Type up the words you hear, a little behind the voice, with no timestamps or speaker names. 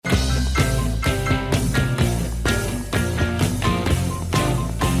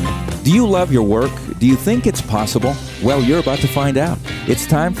Do you love your work? Do you think it's possible? Well, you're about to find out. It's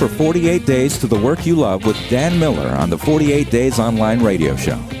time for 48 Days to the Work You Love with Dan Miller on the 48 Days Online Radio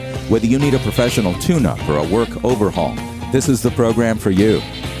Show. Whether you need a professional tune-up or a work overhaul, this is the program for you.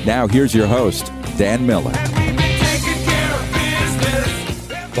 Now, here's your host, Dan Miller.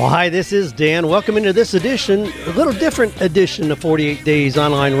 Well, hi, this is Dan. Welcome into this edition, a little different edition of 48 Days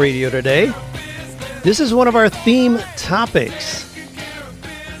Online Radio today. This is one of our theme topics.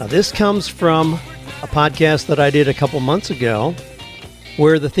 Now, this comes from a podcast that I did a couple months ago,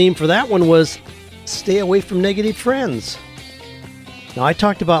 where the theme for that one was stay away from negative friends. Now, I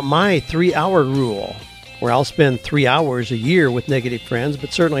talked about my 3-hour rule, where I'll spend 3 hours a year with negative friends,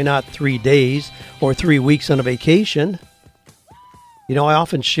 but certainly not 3 days or 3 weeks on a vacation. You know, I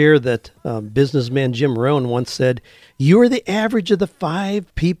often share that businessman Jim Rohn once said, "You are the average of the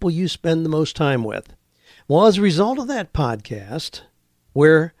 5 people you spend the most time with." Well, as a result of that podcast,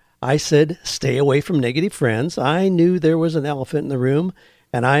 where I said, stay away from negative friends, I knew there was an elephant in the room,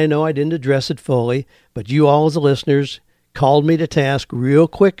 and I know I didn't address it fully, but you all as the listeners called me to task real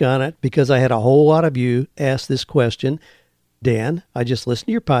quick on it because I had a whole lot of you ask this question. Dan, I just listened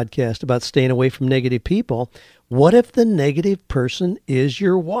to your podcast about staying away from negative people. What if the negative person is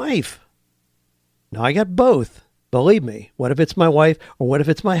your wife? Now, I got both. Believe me. What if it's my wife or what if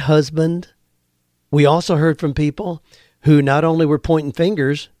it's my husband? We also heard from people who not only were pointing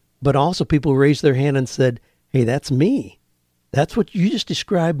fingers, but also people who raised their hand and said, hey, that's me. That's what you just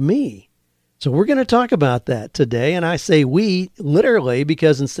described me. So we're going to talk about that today. And I say we literally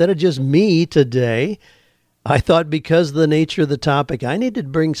because instead of just me today, I thought because of the nature of the topic, I needed to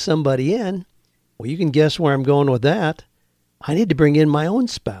bring somebody in. Well, you can guess where I'm going with that. I need to bring in my own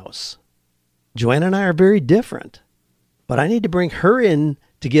spouse. Joanna and I are very different, but I need to bring her in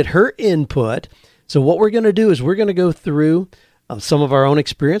to get her input. So what we're going to do is we're going to go through some of our own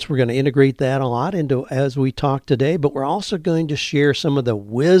experience. We're going to integrate that a lot into as we talk today, but we're also going to share some of the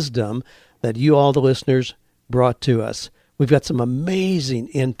wisdom that you all, the listeners, brought to us. We've got some amazing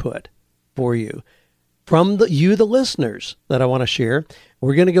input for you from the listeners that I want to share.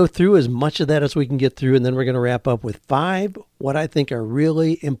 We're going to go through as much of that as we can get through, and then we're going to wrap up with 5 what I think are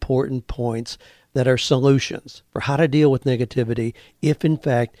really important points that are solutions for how to deal with negativity if, in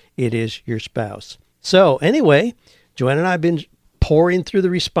fact, it is your spouse. So anyway, Joanna and I have been pouring through the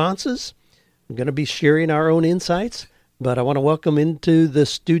responses. I'm going to be sharing our own insights, but I want to welcome into the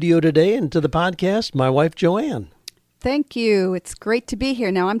studio today and to the podcast my wife, Joanne. Thank you. It's great to be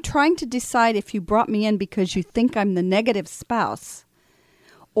here. Now, I'm trying to decide if you brought me in because you think I'm the negative spouse,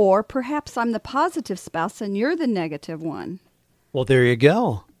 or perhaps I'm the positive spouse and you're the negative one. Well, there you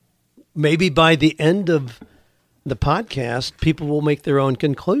go. Maybe by the end of the podcast, people will make their own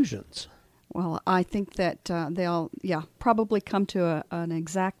conclusions. Well, I think that they'll, probably come to an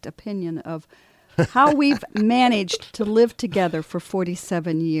exact opinion of how we've managed to live together for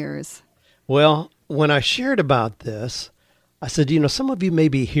 47 years. Well, when I shared about this, I said, some of you may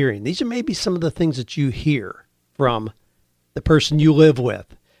be hearing, these are maybe some of the things that you hear from the person you live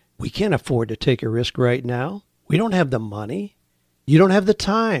with. We can't afford to take a risk right now. We don't have the money. You don't have the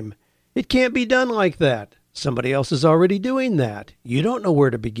time. It can't be done like that. Somebody else is already doing that. You don't know where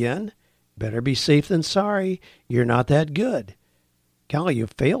to begin. Better be safe than sorry. You're not that good. Golly, you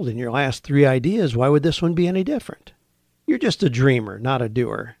failed in your last 3 ideas. Why would this one be any different? You're just a dreamer, not a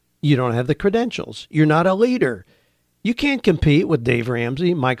doer. You don't have the credentials. You're not a leader. You can't compete with Dave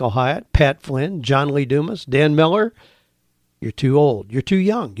Ramsey, Michael Hyatt, Pat Flynn, John Lee Dumas, Dan Miller. You're too old. You're too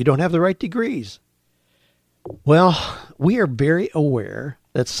young. You don't have the right degrees. Well, we are very aware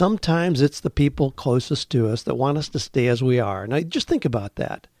that sometimes it's the people closest to us that want us to stay as we are. Now, just think about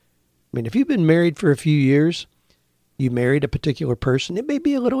that. I mean, if you've been married for a few years, you married a particular person, it may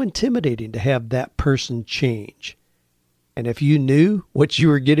be a little intimidating to have that person change. And if you knew what you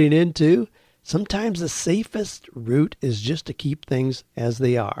were getting into, sometimes the safest route is just to keep things as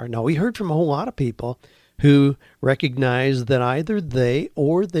they are. Now, we heard from a whole lot of people who recognize that either they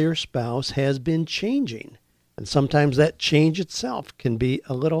or their spouse has been changing. And sometimes that change itself can be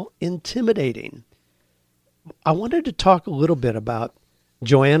a little intimidating. I wanted to talk a little bit about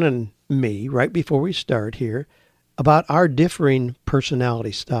Joanne and me, right before we start here, about our differing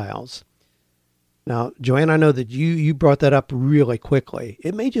personality styles. Now, Joanne, I know that you brought that up really quickly.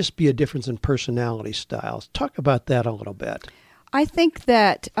 It may just be a difference in personality styles. Talk about that a little bit. I think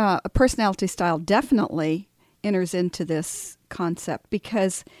that a personality style definitely enters into this concept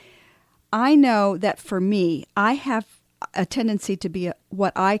because I know that for me, I have a tendency to be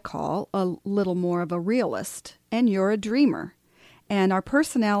what I call a little more of a realist, and you're a dreamer. And our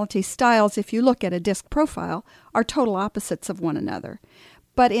personality styles, if you look at a disc profile, are total opposites of one another.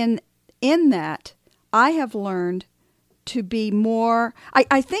 But in in that, I have learned to be more,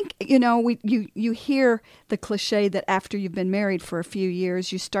 I think, you hear the cliche that after you've been married for a few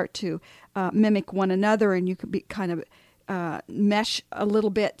years, you start to mimic one another, and you can be kind of mesh a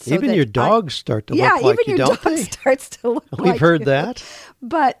little bit. So even your dogs start to look like you, don't they? Yeah, even your dog starts to look like you. We've heard that.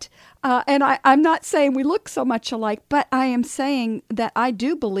 But, and I'm not saying we look so much alike, but I am saying that I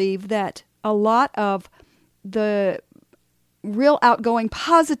do believe that a lot of the real outgoing,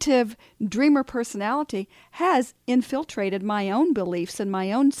 positive dreamer personality has infiltrated my own beliefs and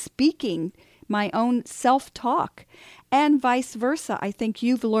my own speaking, my own self-talk, and vice versa. I think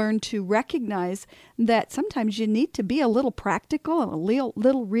you've learned to recognize that sometimes you need to be a little practical and a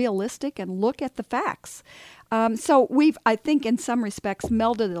little realistic and look at the facts. So we've, I think, in some respects,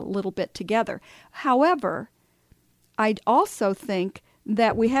 melded it a little bit together. However, I also think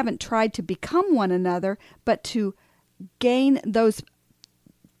that we haven't tried to become one another, but to gain those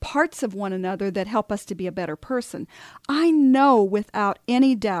parts of one another that help us to be a better person. I know without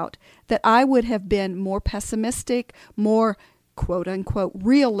any doubt that I would have been more pessimistic, more quote unquote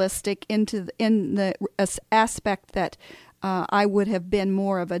realistic in the aspect that I would have been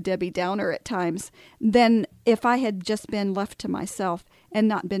more of a Debbie Downer at times than if I had just been left to myself and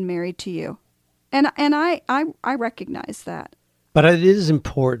not been married to you. And I recognize that. But it is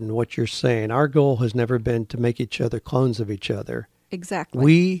important what you're saying. Our goal has never been to make each other clones of each other. Exactly.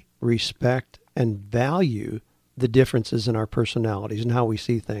 We respect and value the differences in our personalities and how we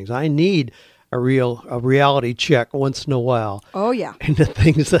see things. I need a reality check once in a while. Oh, yeah. In the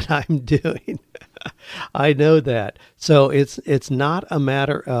things that I'm doing. I know that. So it's not a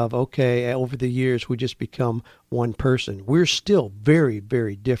matter of, okay, over the years we just become one person. We're still very,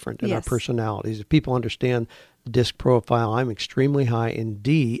 very different in our personalities. If people understand the DISC profile, I'm extremely high in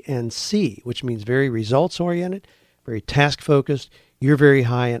D and C, which means very results-oriented, very task-focused. You're very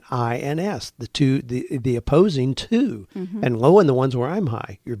high in I and S, the opposing two, and low in the ones where I'm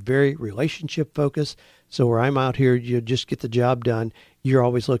high. You're very relationship-focused. So where I'm out here, you just get the job done. You're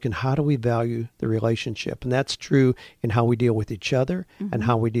always looking, how do we value the relationship? And that's true in how we deal with each other and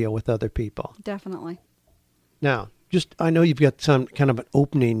how we deal with other people. Definitely. Now, I know you've got some kind of an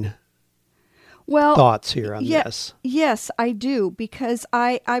opening thoughts here on this. Yes, I do, because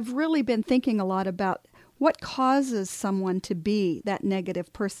I've really been thinking a lot about what causes someone to be that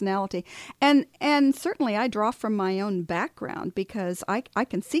negative personality. And certainly I draw from my own background because I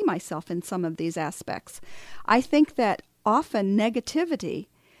can see myself in some of these aspects. I think that often negativity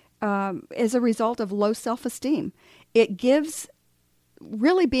is a result of low self-esteem. It gives,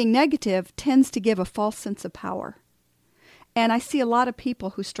 really being negative tends to give a false sense of power. And I see a lot of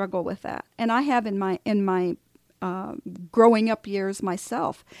people who struggle with that. And I have in my growing up years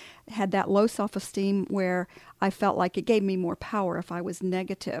myself had that low self-esteem where I felt like it gave me more power if I was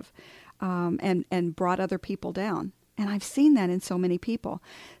negative, and brought other people down. And I've seen that in so many people.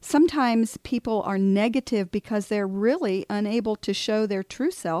 Sometimes people are negative because they're really unable to show their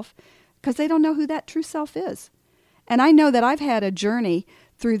true self because they don't know who that true self is. And I know that I've had a journey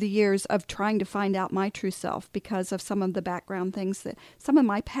through the years of trying to find out my true self because of some of the background things, that some of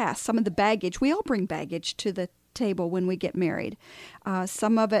my past, some of the baggage. We all bring baggage to the table when we get married.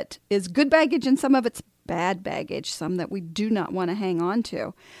 Some of it is good baggage and some of it's bad baggage, some that we do not want to hang on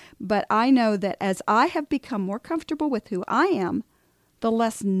to. But I know that as I have become more comfortable with who I am, the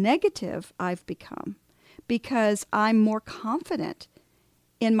less negative I've become because I'm more confident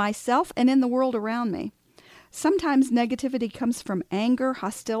in myself and in the world around me. Sometimes negativity comes from anger,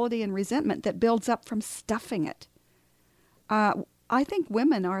 hostility, and resentment that builds up from stuffing it. I think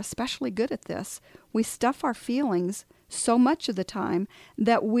women are especially good at this. We stuff our feelings so much of the time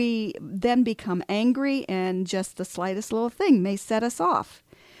that we then become angry, and just the slightest little thing may set us off.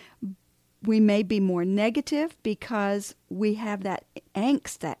 We may be more negative because we have that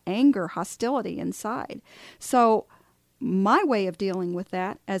angst, that anger, hostility inside. So my way of dealing with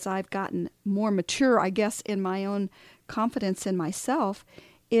that, as I've gotten more mature, I guess, in my own confidence in myself,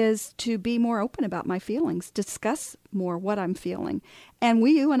 is to be more open about my feelings, discuss more what I'm feeling. And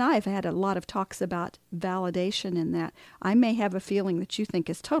you and I have had a lot of talks about validation in that. I may have a feeling that you think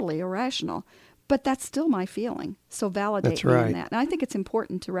is totally irrational, but that's still my feeling. So validate me in that. And I think it's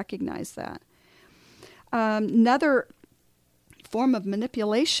important to recognize that. Another form of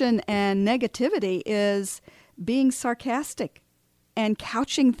manipulation and negativity is being sarcastic and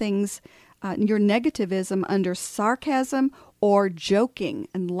couching things, your negativism, under sarcasm or joking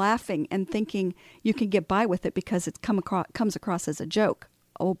and laughing and thinking you can get by with it because it comes across as a joke.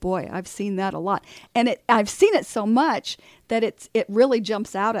 Oh boy, I've seen that a lot. And I've seen it so much that it really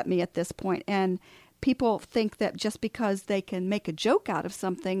jumps out at me at this point. And people think that just because they can make a joke out of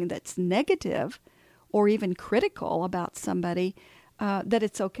something that's negative or even critical about somebody, that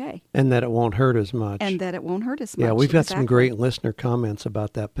it's okay. And that it won't hurt as much. Yeah, we've got some great listener comments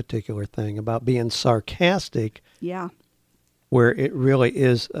about that particular thing, about being sarcastic. Yeah. Where it really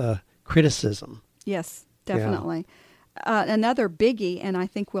is criticism. Yes, definitely. Yeah. Another biggie, and I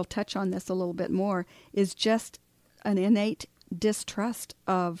think we'll touch on this a little bit more, is just an innate distrust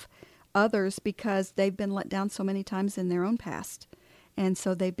of others because they've been let down so many times in their own past. And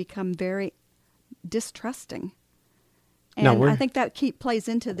so they've become very distrusting. And I think that plays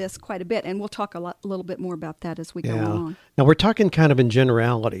into this quite a bit, and we'll talk a little bit more about that as we go along. Now, we're talking kind of in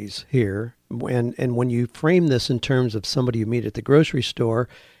generalities here, and when you frame this in terms of somebody you meet at the grocery store,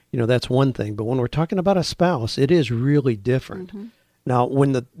 that's one thing. But when we're talking about a spouse, it is really different. Mm-hmm. Now,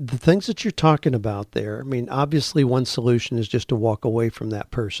 when the things that you're talking about there, I mean, obviously one solution is just to walk away from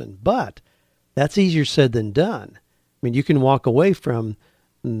that person, but that's easier said than done. I mean, you can walk away from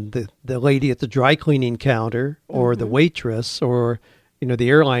the lady at the dry cleaning counter or the waitress or, the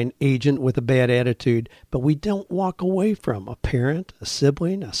airline agent with a bad attitude, but we don't walk away from a parent, a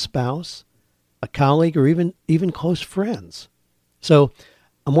sibling, a spouse, a colleague, or even close friends. So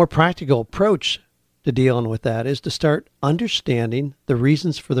a more practical approach to dealing with that is to start understanding the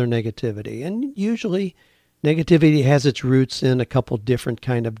reasons for their negativity. And usually negativity has its roots in a couple different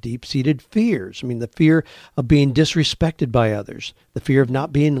kind of deep-seated fears. I mean, the fear of being disrespected by others, the fear of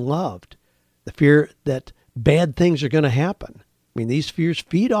not being loved, the fear that bad things are going to happen. I mean, these fears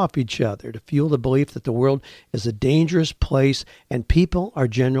feed off each other to fuel the belief that the world is a dangerous place and people are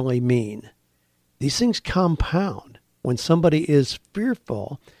generally mean. These things compound. When somebody is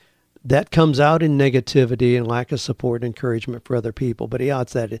fearful, that comes out in negativity and lack of support and encouragement for other people. But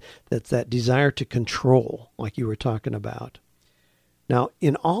it's that desire to control, like you were talking about. Now,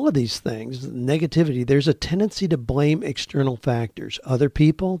 in all of these things, negativity, there's a tendency to blame external factors, other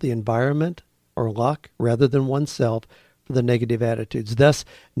people, the environment, or luck, rather than oneself for the negative attitudes. Thus,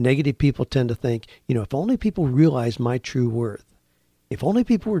 negative people tend to think, if only people realized my true worth, if only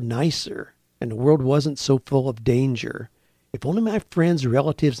people were nicer and the world wasn't so full of danger, if only my friends,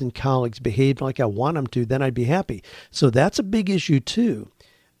 relatives, and colleagues behaved like I want them to, then I'd be happy. So that's a big issue, too.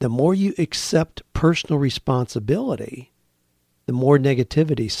 The more you accept personal responsibility, the more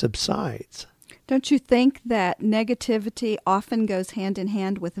negativity subsides. Don't you think that negativity often goes hand in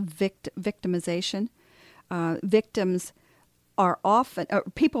hand with victimization? Victims are often,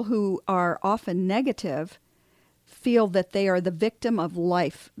 people who are often negative feel that they are the victim of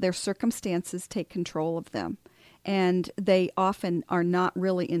life. Their circumstances take control of them. And they often are not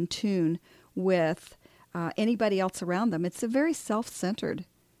really in tune with anybody else around them. It's a very self-centered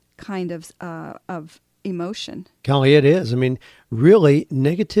kind of emotion. Golly, it is. I mean, really,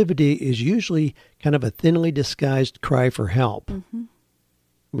 negativity is usually kind of a thinly disguised cry for help. Mm-hmm.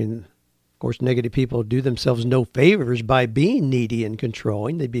 I mean, of course, negative people do themselves no favors by being needy and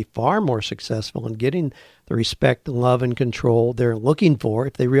controlling. They'd be far more successful in getting the respect, love, and control they're looking for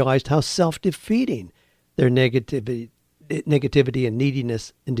if they realized how self-defeating their negativity and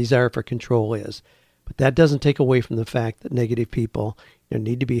neediness and desire for control is. But that doesn't take away from the fact that negative people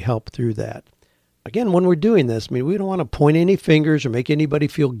need to be helped through that. Again, when we're doing this, I mean, we don't want to point any fingers or make anybody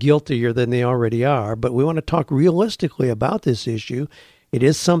feel guiltier than they already are, but we want to talk realistically about this issue. It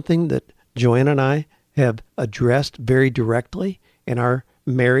is something that Joanne and I have addressed very directly in our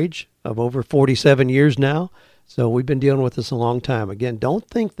marriage of over 47 years now. So we've been dealing with this a long time. Again, don't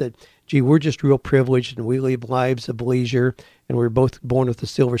think that, we're just real privileged and we live lives of leisure and we're both born with a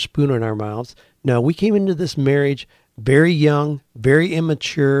silver spoon in our mouths. No, we came into this marriage very young, very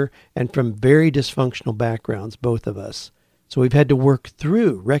immature, and from very dysfunctional backgrounds, both of us. So we've had to work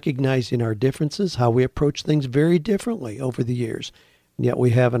through recognizing our differences, how we approach things very differently over the years. And yet we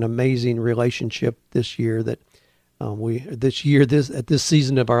have an amazing relationship this year that at this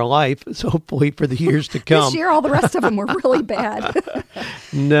season of our life, so hopefully for the years to come. This year, all the rest of them were really bad.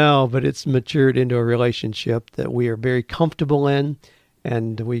 No, but it's matured into a relationship that we are very comfortable in,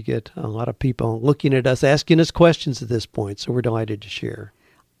 and we get a lot of people looking at us, asking us questions at this point, so we're delighted to share.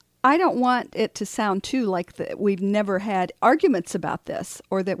 I don't want it to sound too like that we've never had arguments about this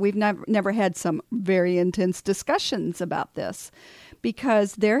or that we've never had some very intense discussions about this,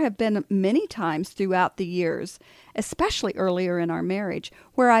 because there have been many times throughout the years, especially earlier in our marriage,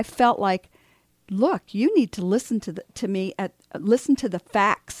 where I felt like, look, you need to listen to me, listen to the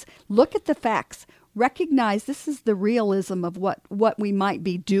facts, look at the facts, recognize this is the realism of what we might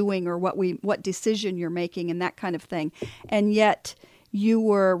be doing or what decision you're making and that kind of thing. And yet you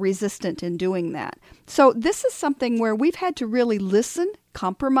were resistant in doing that. So this is something where we've had to really listen,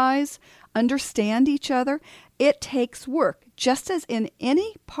 compromise, understand each other. It takes work. Just as in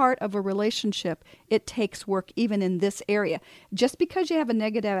any part of a relationship, it takes work even in this area. Just because you have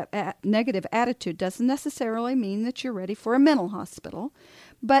a negative attitude doesn't necessarily mean that you're ready for a mental hospital,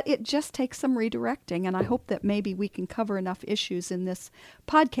 but it just takes some redirecting. And I hope that maybe we can cover enough issues in this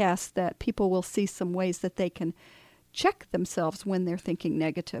podcast that people will see some ways that they can check themselves when they're thinking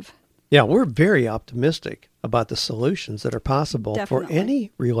negative. Yeah, we're very optimistic about the solutions that are possible Definitely. for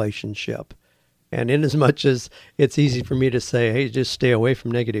any relationship. And in as much as it's easy for me to say, hey, just stay away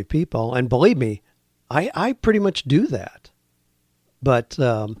from negative people, and believe me, I pretty much do that. But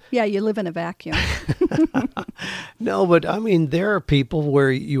Yeah, you live in a vacuum. no, but I mean, there are people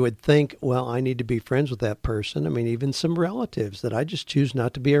where you would think, well, I need to be friends with that person. I mean, even some relatives that I just choose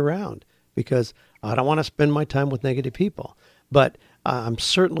not to be around because I don't want to spend my time with negative people. But I'm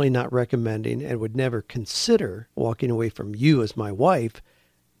certainly not recommending and would never consider walking away from you as my wife.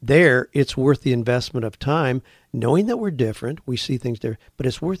 There, it's worth the investment of time, knowing that we're different. We see things there, but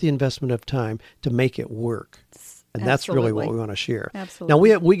it's worth the investment of time to make it work. And that's really what we want to share. Absolutely.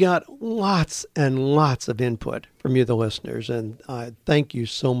 Now, we got lots and lots of input from you, the listeners, and thank you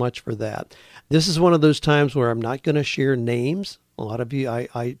so much for that. This is one of those times where I'm not going to share names. A lot of you,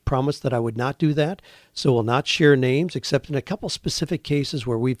 I promised that I would not do that, so we'll not share names, except in a couple specific cases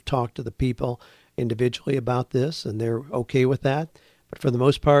where we've talked to the people individually about this, and they're okay with that. But for the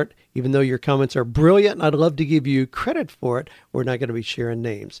most part, even though your comments are brilliant, and I'd love to give you credit for it, we're not going to be sharing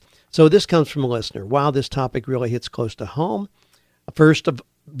names. So this comes from a listener. Wow, this topic really hits close to home. First, to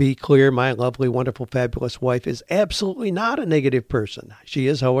be clear, my lovely, wonderful, fabulous wife is absolutely not a negative person. She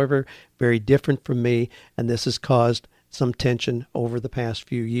is, however, very different from me, and this has caused some tension over the past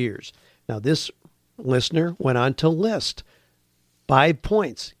few years. Now, this listener went on to list 5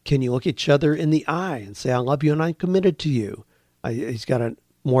 points. Can you look each other in the eye and say, I love you and I'm committed to you? He's got a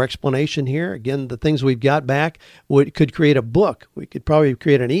more explanation here. Again, the things we've got back could create a book. We could probably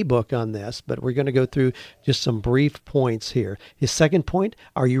create an ebook on this, but we're going to go through just some brief points here. His second point,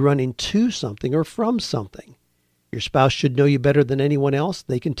 are you running to something or from something? Your spouse should know you better than anyone else.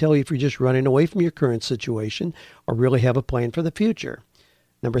 They can tell you if you're just running away from your current situation or really have a plan for the future.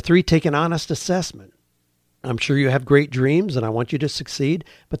 Number 3, take an honest assessment. I'm sure you have great dreams and I want you to succeed,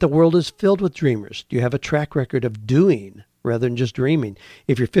 but the world is filled with dreamers. Do you have a track record of doing rather than just dreaming?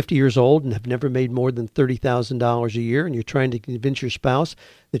 If you're 50 years old and have never made more than $30,000 a year and you're trying to convince your spouse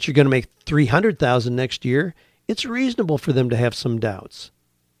that you're going to make $300,000 next year, it's reasonable for them to have some doubts.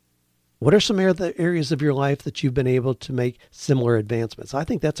 What are some areas of your life that you've been able to make similar advancements? I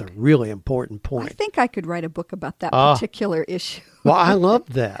think that's a really important point. I think I could write a book about that particular issue. Well, I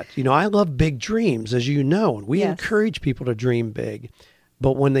love that. You know, I love big dreams, as you know, and we Yes. encourage people to dream big.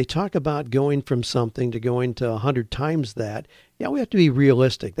 But when they talk about going from something to going to 100 times that, yeah, we have to be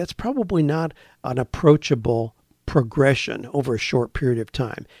realistic. That's probably not an approachable progression over a short period of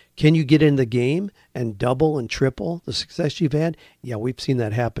time. Can you get in the game and double and triple the success you've had? Yeah, we've seen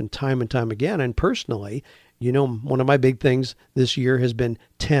that happen time and time again. And personally, you know, one of my big things this year has been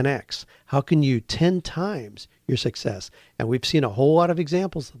 10x. How can you 10 times your success? And we've seen a whole lot of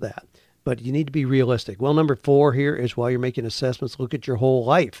examples of that. But you need to be realistic. Well, number 4 here is while you're making assessments, look at your whole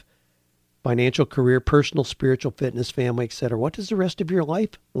life. Financial, career, personal, spiritual, fitness, family, etc. What does the rest of your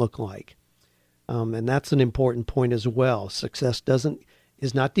life look like? And that's an important point as well. Success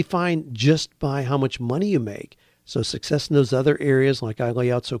is not defined just by how much money you make. So success in those other areas, like I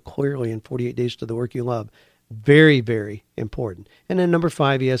lay out so clearly in 48 Days to the Work You Love, very, very important. And then number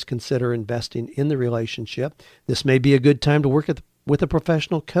 5, yes, consider investing in the relationship. This may be a good time to work with a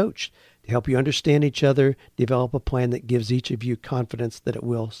professional coach to help you understand each other, develop a plan that gives each of you confidence that it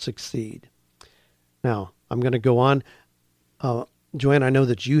will succeed. Now, I'm going to go on. Joanne, I know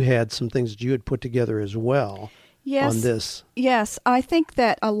that you had some things that you had put together as well on this. Yes, I think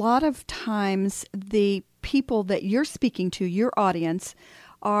that a lot of times the people that you're speaking to, your audience,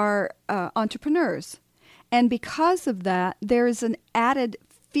 are entrepreneurs. And because of that, there is an added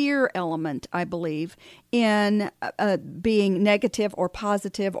fear element, I believe, in being negative or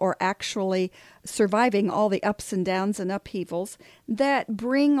positive or actually surviving all the ups and downs and upheavals that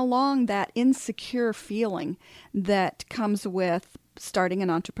bring along that insecure feeling that comes with starting an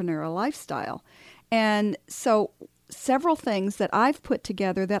entrepreneurial lifestyle. And so several things that I've put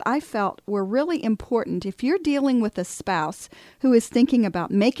together that I felt were really important. If you're dealing with a spouse who is thinking about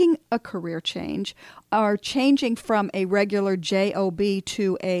making a career change or changing from a regular job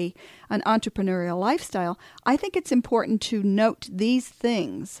to an entrepreneurial lifestyle, I think it's important to note these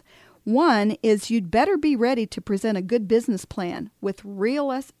things. One is you'd better be ready to present a good business plan with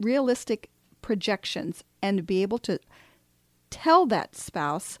realistic projections and be able to tell that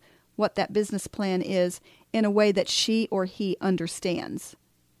spouse what that business plan is in a way that she or he understands.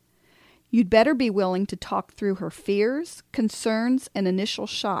 You'd better be willing to talk through her fears, concerns, and initial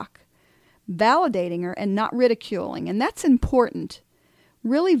shock, validating her and not ridiculing. And that's important.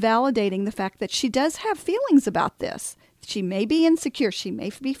 Really validating the fact that she does have feelings about this. She may be insecure. She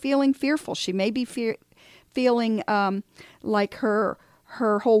may be feeling fearful. She may be feeling like her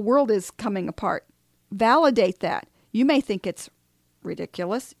whole world is coming apart. Validate that. You may think it's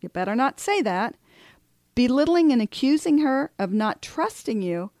ridiculous. You better not say that. Belittling and accusing her of not trusting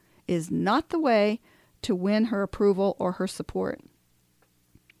you is not the way to win her approval or her support.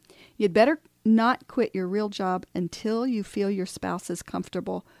 You'd better not quit your real job until you feel your spouse is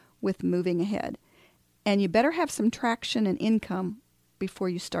comfortable with moving ahead. And you better have some traction and income before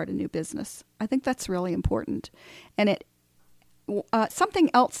you start a new business. I think that's really important. And something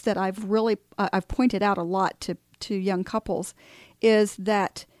else that I've pointed out a lot to young couples is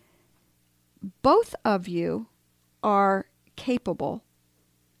that both of you are capable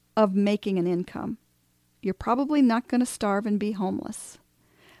of making an income. You're probably not going to starve and be homeless.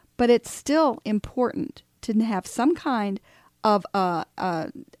 But it's still important to have some kind of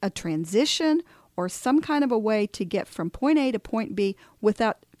a transition or some kind of a way to get from point A to point B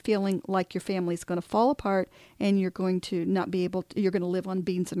without feeling like your family is going to fall apart and you're going to you're going to live on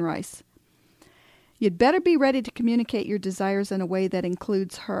beans and rice. You'd better be ready to communicate your desires in a way that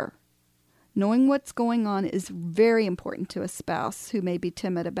includes her. Knowing what's going on is very important to a spouse who may be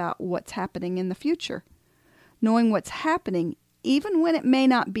timid about what's happening in the future. Knowing what's happening, even when it may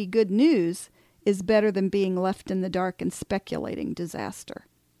not be good news, is better than being left in the dark and speculating disaster.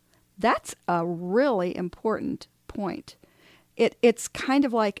 That's a really important point. It's kind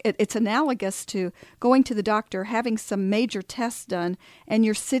of like, it's analogous to going to the doctor, having some major tests done, and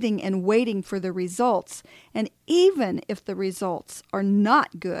you're sitting and waiting for the results. And even if the results are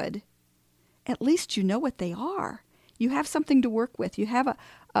not good, at least you know what they are. You have something to work with. You have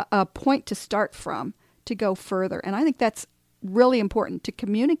a point to start from to go further. And I think that's really important, to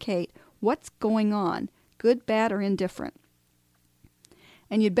communicate what's going on, good, bad, or indifferent.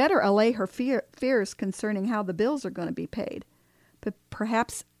 And you'd better allay her fears concerning how the bills are going to be paid, but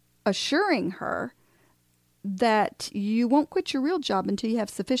perhaps assuring her that you won't quit your real job until you have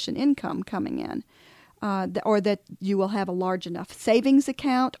sufficient income coming in, or that you will have a large enough savings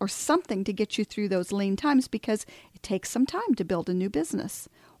account or something to get you through those lean times, because it takes some time to build a new business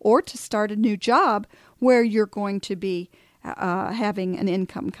or to start a new job where you're going to be having an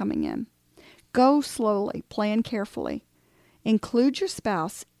income coming in. Go slowly, plan carefully. Include your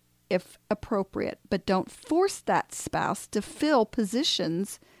spouse if appropriate, but don't force that spouse to fill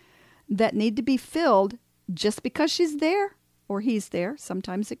positions that need to be filled just because she's there or he's there.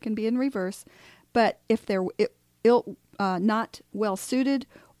 Sometimes it can be in reverse. But if they're not well suited,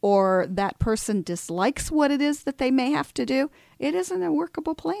 or that person dislikes what it is that they may have to do, it isn't a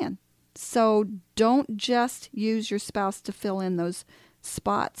workable plan. So don't just use your spouse to fill in those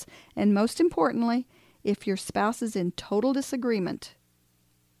spots. And most importantly, if your spouse is in total disagreement,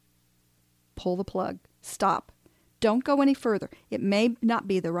 pull the plug. Stop. Don't go any further. It may not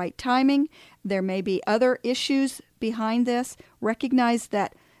be the right timing. There may be other issues behind this. Recognize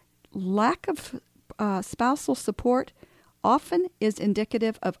that lack of spousal support often is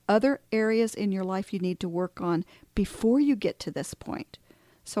indicative of other areas in your life you need to work on before you get to this point.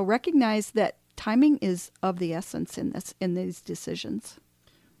 So recognize that timing is of the essence in these decisions.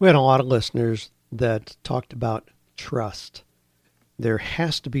 We had a lot of listeners that talked about trust. There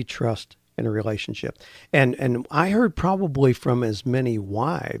has to be trust in a relationship. And I heard probably from as many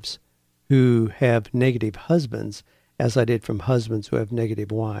wives who have negative husbands as I did from husbands who have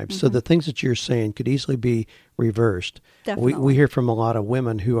negative wives. Mm-hmm. So the things that you're saying could easily be reversed. Definitely. We hear from a lot of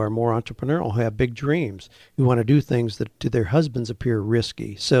women who are more entrepreneurial, who have big dreams, who want to do things that to their husbands appear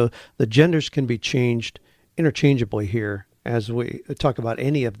risky. So the genders can be changed interchangeably here as we talk about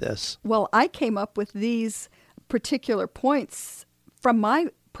any of this. Well, I came up with these particular points from my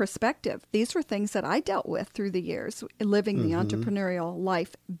perspective. These were things that I dealt with through the years, living the entrepreneurial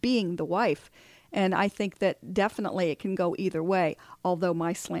life, being the wife. And I think that definitely it can go either way, although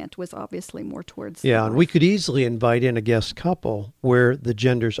my slant was obviously more towards the wife. And we could easily invite in a guest couple where the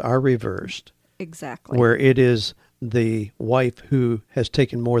genders are reversed. Exactly. Where it is the wife who has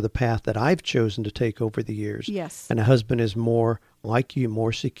taken more the path that I've chosen to take over the years. Yes. And a husband is more like you,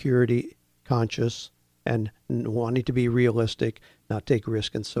 more security conscious and wanting to be realistic, not take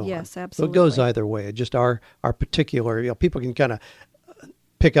risk and so on. Yes, absolutely. So it goes either way. Just our particular, people can kind of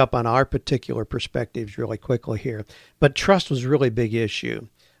pick up on our particular perspectives really quickly here. But trust was a really big issue.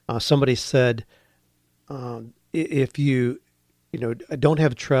 Somebody said, if you don't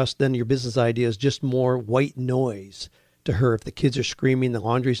have trust, then your business idea is just more white noise to her. If the kids are screaming, the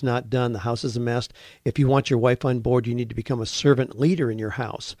laundry's not done, the house is a mess. If you want your wife on board, you need to become a servant leader in your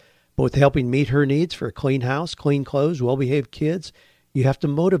house, both helping meet her needs for a clean house, clean clothes, well-behaved kids. You have to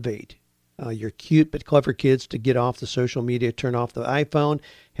motivate your cute but clever kids to get off the social media, turn off the iPhone,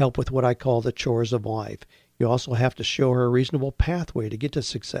 help with what I call the chores of life. You also have to show her a reasonable pathway to get to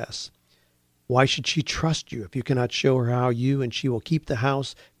success. Why should she trust you if you cannot show her how you and she will keep the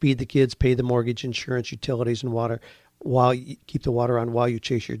house, feed the kids, pay the mortgage, insurance, utilities, and water, while you keep the water on while you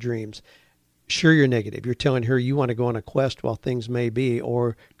chase your dreams? Sure, you're negative. You're telling her you want to go on a quest while things may be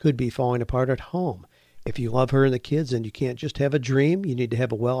or could be falling apart at home. If you love her and the kids, then you can't just have a dream. You need to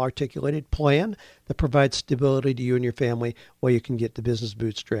have a well-articulated plan that provides stability to you and your family while you can get the business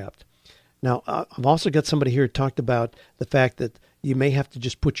bootstrapped. Now, I've also got somebody here who talked about the fact that you may have to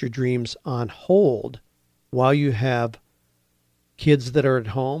just put your dreams on hold while you have kids that are at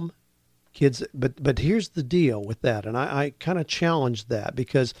home. But here's the deal with that, and I kind of challenge that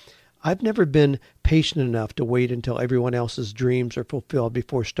because I've never been patient enough to wait until everyone else's dreams are fulfilled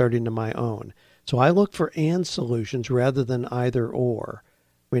before starting to my own. So I look for and solutions rather than either or.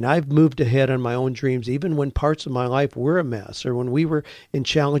 I mean, I've moved ahead on my own dreams even when parts of my life were a mess or when we were in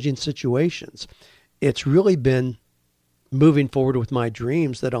challenging situations. It's really been moving forward with my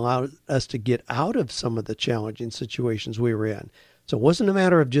dreams that allowed us to get out of some of the challenging situations we were in. So it wasn't a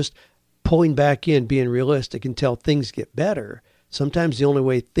matter of just pulling back in, being realistic until things get better. Sometimes the only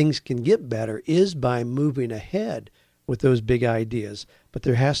way things can get better is by moving ahead with those big ideas. But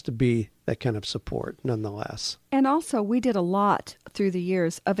there has to be that kind of support nonetheless. And also, we did a lot through the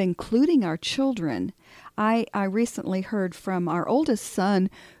years of including our children. I recently heard from our oldest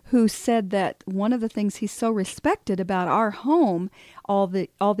son who said that one of the things he so respected about our home, all the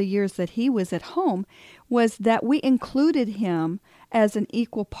years that he was at home, was that we included him as an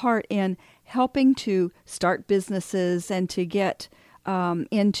equal part in helping to start businesses and to get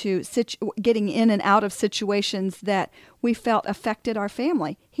getting in and out of situations that we felt affected our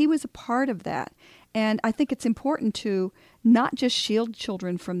family. He was a part of that. And I think it's important to not just shield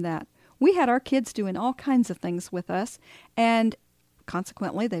children from that. We had our kids doing all kinds of things with us, and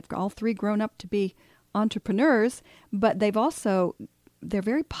consequently, they've all three grown up to be entrepreneurs, but they're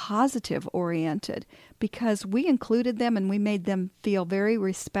very positive oriented because we included them and we made them feel very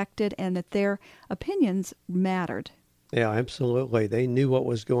respected and that their opinions mattered. Yeah, absolutely. They knew what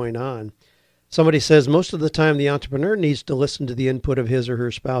was going on. Somebody says most of the time the entrepreneur needs to listen to the input of his or her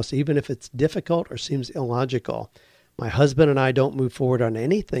spouse, even if it's difficult or seems illogical. My husband and I don't move forward on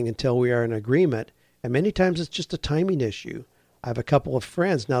anything until we are in agreement, and many times it's just a timing issue. I have a couple of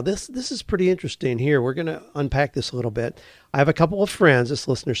friends. Now, this is pretty interesting here. We're going to unpack this a little bit. I have a couple of friends, this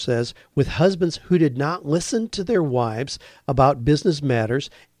listener says, with husbands who did not listen to their wives about business matters,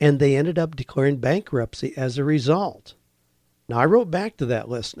 and they ended up declaring bankruptcy as a result. Now, I wrote back to that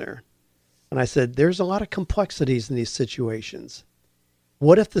listener, and I said, there's a lot of complexities in these situations.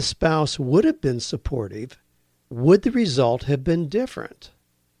 What if the spouse would have been supportive? Would the result have been different?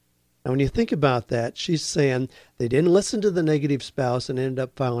 Now, when you think about that, she's saying they didn't listen to the negative spouse and ended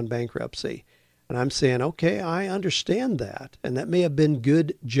up filing bankruptcy. And I'm saying, okay, I understand that. And that may have been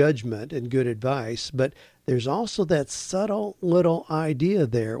good judgment and good advice, but there's also that subtle little idea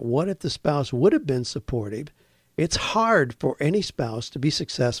there. What if the spouse would have been supportive? It's hard for any spouse to be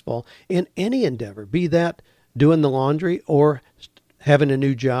successful in any endeavor, be that doing the laundry or having a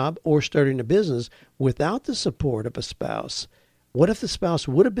new job or starting a business without the support of a spouse. What if the spouse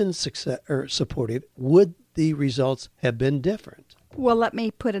would have been supportive? Would the results have been different? Well, let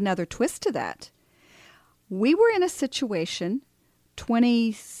me put another twist to that. We were in a situation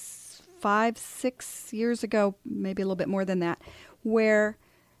 6 years ago, maybe a little bit more than that,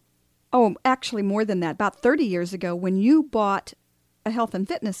 actually more than that, about 30 years ago, when you bought a health and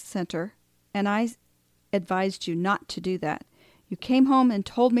fitness center, and I advised you not to do that. You came home and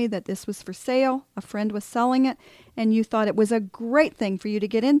told me that this was for sale, a friend was selling it, and you thought it was a great thing for you to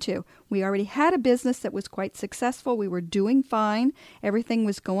get into. We already had a business that was quite successful. We were doing fine. Everything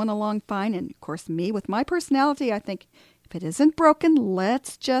was going along fine. And, of course, me, with my personality, I think, if it isn't broken,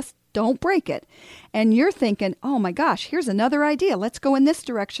 let's just don't break it. And you're thinking, oh, my gosh, here's another idea. Let's go in this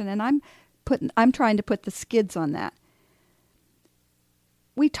direction. And I'm trying to put the skids on that.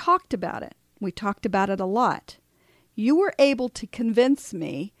 We talked about it. We talked about it a lot. You were able to convince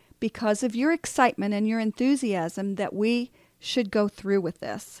me because of your excitement and your enthusiasm that we should go through with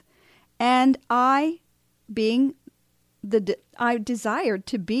this. And I, being I desired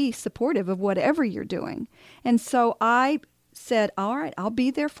to be supportive of whatever you're doing. And so I said, all right, I'll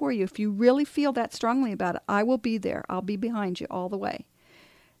be there for you. If you really feel that strongly about it, I will be there. I'll be behind you all the way.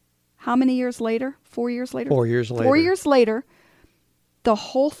 How many years later? 4 years later? 4 years later. 4 years later, the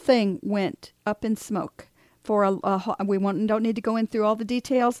whole thing went up in smoke. We don't need to go in through all the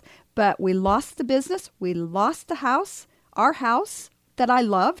details, but we lost the business. We lost the house, our house that I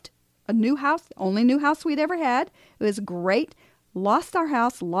loved, a new house, the only new house we'd ever had. It was great. Lost our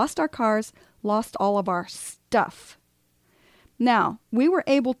house, lost our cars, lost all of our stuff. Now, we were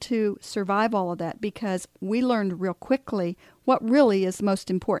able to survive all of that because we learned real quickly what really is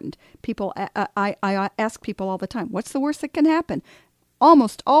most important. I ask people all the time, what's the worst that can happen?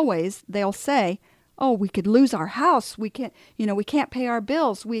 Almost always they'll say, oh, we could lose our house. We can't pay our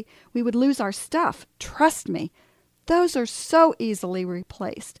bills. We would lose our stuff. Trust me, those are so easily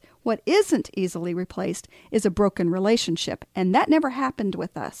replaced. What isn't easily replaced is a broken relationship, and that never happened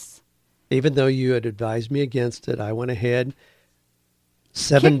with us. Even though you had advised me against it, I went ahead.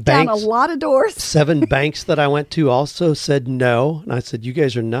 Kicked down a lot of doors. 7 banks that I went to also said no. And I said, you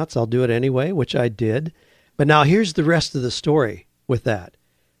guys are nuts. I'll do it anyway, which I did. But now here's the rest of the story with that.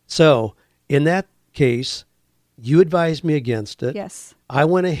 So in that case, you advised me against it. Yes. I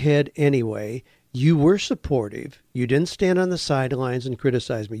went ahead anyway. You were supportive. You didn't stand on the sidelines and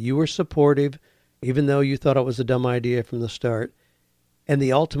criticize me. You were supportive, even though you thought it was a dumb idea from the start. And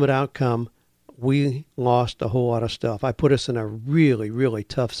the ultimate outcome, we lost a whole lot of stuff. I put us in a really, really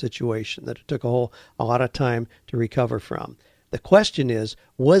tough situation that it took a lot of time to recover from. The question is,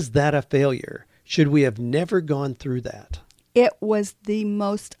 was that a failure? Should we have never gone through that? It was the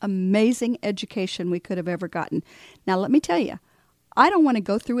most amazing education we could have ever gotten. Now, let me tell you, I don't want to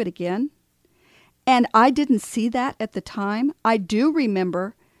go through it again. And I didn't see that at the time. I do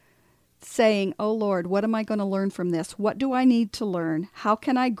remember saying, oh, Lord, what am I going to learn from this? What do I need to learn? How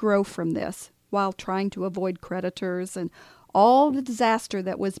can I grow from this? While trying to avoid creditors and all the disaster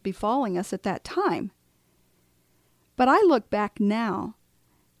that was befalling us at that time. But I look back now,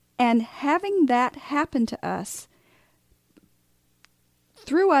 and having that happen to us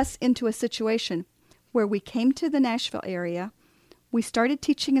threw us into a situation where we came to the Nashville area. We started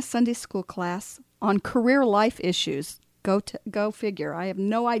teaching a Sunday school class on career life issues. Go figure. I have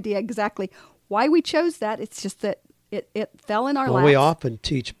no idea exactly why we chose that. It's just that it fell in our laps. We often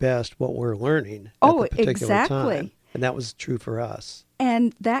teach best what we're learning at the particular time. And that was true for us.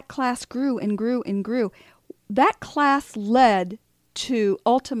 And that class grew and grew and grew. That class led to,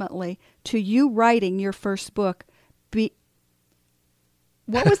 ultimately, to you writing your first book.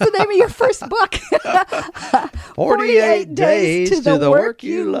 What was the name of your first book? 48 Days to the Work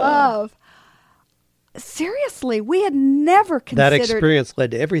You Love. Seriously, we had never considered... That experience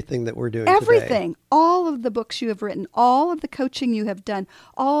led to everything that we're doing everything. Today. All of the books you have written, all of the coaching you have done,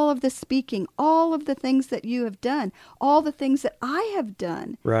 all of the speaking, all of the things that you have done, all the things that I have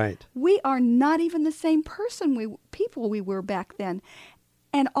done. Right. We are not even the same people we were back then.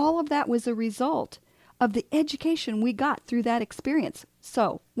 And all of that was a result of the education we got through that experience.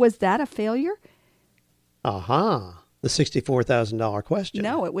 So, was that a failure? The $64,000 question.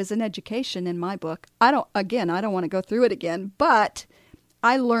 No, it was an education in my book. I don't want to go through it again, but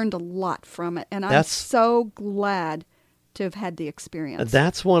I learned a lot from it, and I'm so glad to have had the experience.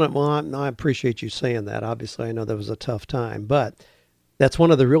 That's I appreciate you saying that. Obviously, I know that was a tough time, but that's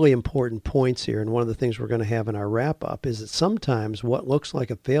one of the really important points here, and one of the things we're going to have in our wrap-up is that sometimes what looks like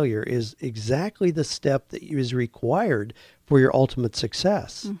a failure is exactly the step that is required for your ultimate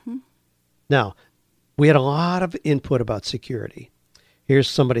success. Mm-hmm. Now, we had a lot of input about security. Here's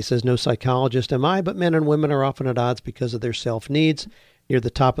somebody says, no psychologist am I, but men and women are often at odds because of their self-needs. Near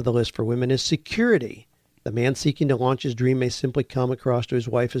the top of the list for women is security. The man seeking to launch his dream may simply come across to his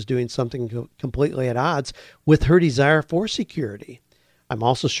wife as doing something completely at odds with her desire for security. I'm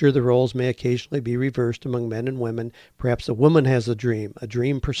also sure the roles may occasionally be reversed among men and women. Perhaps a woman has a dream. A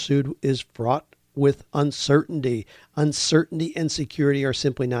dream pursued is fraught with uncertainty. Uncertainty and security are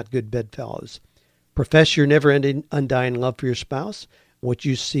simply not good bedfellows. Profess your never-ending, undying love for your spouse. What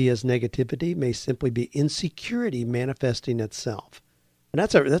you see as negativity may simply be insecurity manifesting itself. And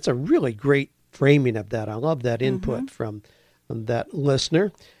that's a really great framing of that. I love that input from that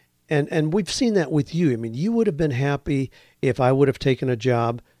listener. And we've seen that with you. I mean, you would have been happy if I would have taken a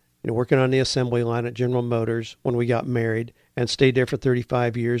job, working on the assembly line at General Motors when we got married and stayed there for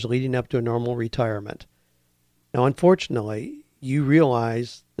 35 years leading up to a normal retirement. Now, unfortunately, you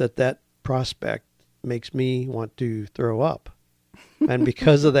realize that prospect makes me want to throw up. And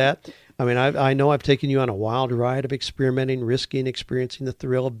because of that, I mean, I know I've taken you on a wild ride of experimenting, risking, experiencing the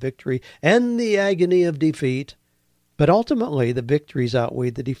thrill of victory and the agony of defeat. But ultimately, the victories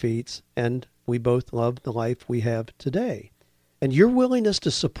outweighed the defeats, and we both love the life we have today. And your willingness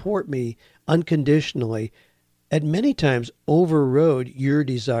to support me unconditionally at many times overrode your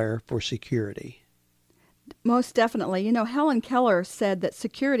desire for security. Most definitely. You know, Helen Keller said that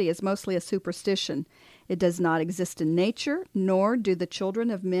security is mostly a superstition. It does not exist in nature, nor do the children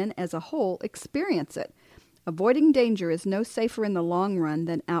of men as a whole experience it. Avoiding danger is no safer in the long run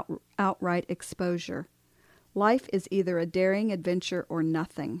than outright exposure. Life is either a daring adventure or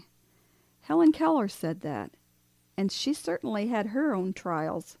nothing. Helen Keller said that, and she certainly had her own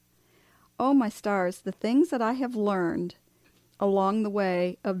trials. Oh, my stars, the things that I have learned along the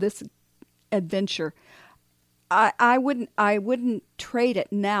way of this adventure, I wouldn't trade it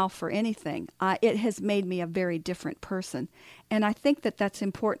now for anything. It has made me a very different person. And I think that that's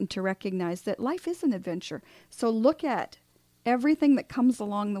important to recognize that life is an adventure. So look at everything that comes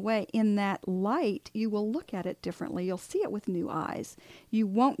along the way in that light. You will look at it differently. You'll see it with new eyes. You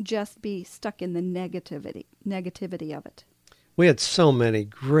won't just be stuck in the negativity of it. We had so many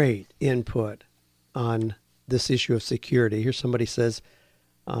great input on this issue of security. Here somebody says,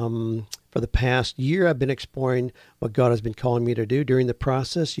 for the past year, I've been exploring what God has been calling me to do. During the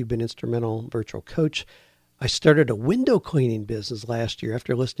process, you've been instrumental virtual coach. I started a window cleaning business last year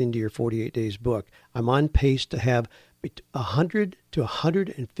after listening to your 48 Days book. I'm on pace to have $100,000 to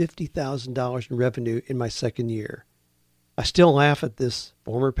 $150,000 in revenue in my second year. I still laugh at this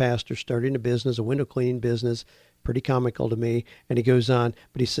former pastor starting a business, a window cleaning business, pretty comical to me. And he goes on,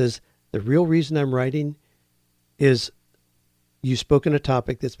 but he says, the real reason I'm writing is you spoke on a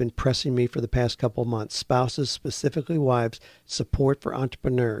topic that's been pressing me for the past couple of months, spouses, specifically wives, support for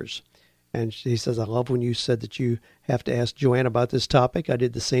entrepreneurs. And he says, I love when you said that you have to ask Joanne about this topic. I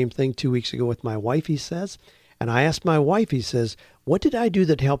did the same thing 2 weeks ago with my wife, he says. And I asked my wife, he says, what did I do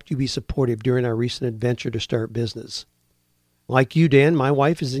that helped you be supportive during our recent adventure to start business? Like you, Dan, my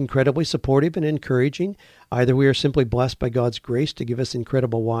wife is incredibly supportive and encouraging. Either we are simply blessed by God's grace to give us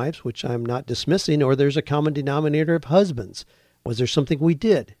incredible wives, which I'm not dismissing, or there's a common denominator of husbands. Was there something we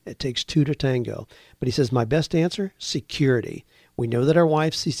did? It takes two to tango. But he says, my best answer, security. We know that our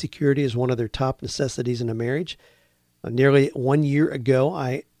wives see security as one of their top necessities in a marriage. Nearly 1 year ago,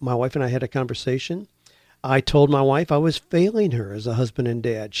 my wife and I had a conversation. I told my wife I was failing her as a husband and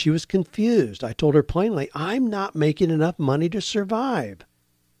dad. She was confused. I told her plainly, I'm not making enough money to survive.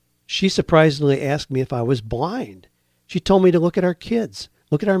 She surprisingly asked me if I was blind. She told me to look at our kids,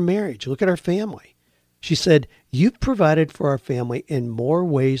 look at our marriage, look at our family. She said, you've provided for our family in more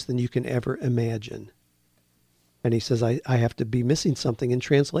ways than you can ever imagine. And he says, I have to be missing something in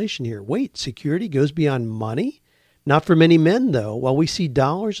translation here. Wait, security goes beyond money? Not for many men, though. While we see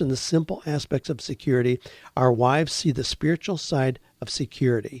dollars and the simple aspects of security, our wives see the spiritual side of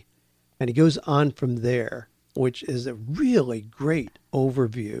security. And he goes on from there, which is a really great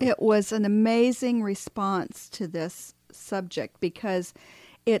overview. It was an amazing response to this subject because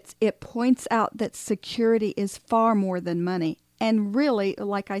it points out that security is far more than money. And really,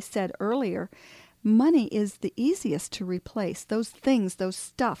 like I said earlier, money is the easiest to replace. Those things, those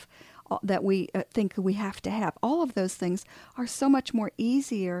stuff that we think we have to have, all of those things are so much more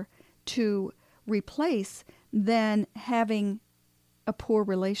easier to replace than having a poor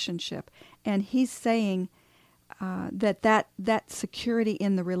relationship. And he's saying that security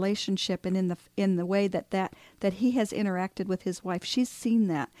in the relationship and in the way that he has interacted with his wife, she's seen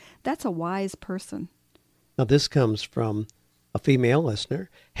that. That's a wise person. Now this comes from a female listener.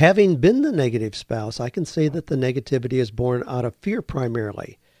 Having been the negative spouse, I can say that the negativity is born out of fear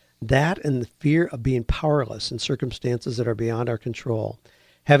primarily. That and the fear of being powerless in circumstances that are beyond our control.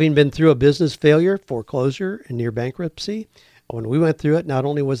 Having been through a business failure, foreclosure, and near bankruptcy, when we went through it, not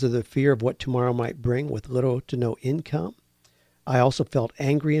only was there the fear of what tomorrow might bring with little to no income, I also felt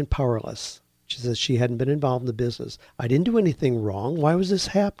angry and powerless. She says she hadn't been involved in the business. I didn't do anything wrong. Why was this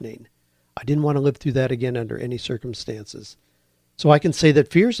happening? I didn't want to live through that again under any circumstances. So I can say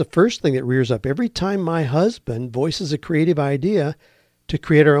that fear is the first thing that rears up every time my husband voices a creative idea to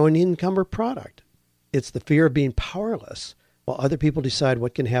create our own income or product. It's the fear of being powerless while other people decide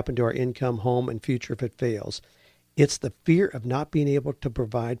what can happen to our income, home, and future if it fails. It's the fear of not being able to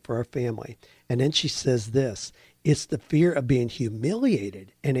provide for our family. And then she says this, it's the fear of being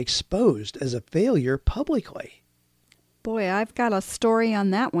humiliated and exposed as a failure publicly. Boy, I've got a story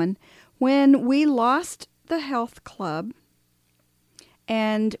on that one. When we lost the health club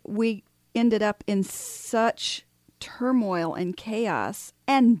and we ended up in such turmoil and chaos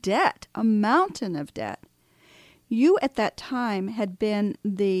and debt, a mountain of debt. You at that time had been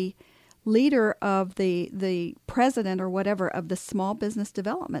the leader of the president or whatever of the Small Business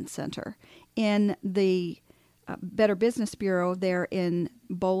Development Center in the Better Business Bureau there in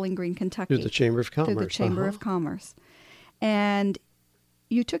Bowling Green, Kentucky. Through the Chamber of Commerce. Through the Chamber of Commerce. And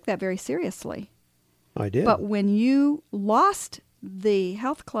you took that very seriously. I did. But when you lost the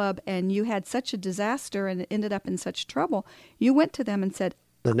health club and you had such a disaster and it ended up in such trouble, you went to them and said...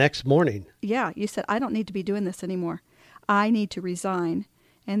 The next morning. Yeah, you said, I don't need to be doing this anymore. I need to resign.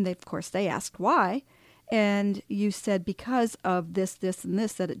 And of course, they asked why. And you said because of this, this, and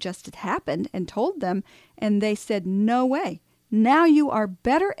this, that it just had happened, and told them. And they said, no way. Now you are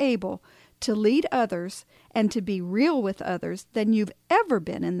better able to lead others and to be real with others than you've ever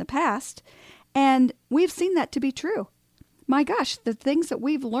been in the past. And we've seen that to be true. My gosh, the things that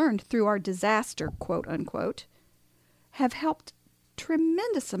we've learned through our disaster, quote unquote, have helped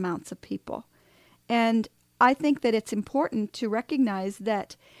tremendous amounts of people. And I think that it's important to recognize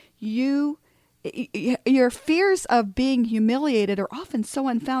that your fears of being humiliated are often so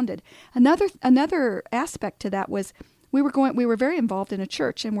unfounded. Another aspect to that was we were very involved in a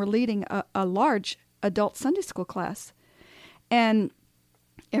church, and we're leading a large adult Sunday school class. And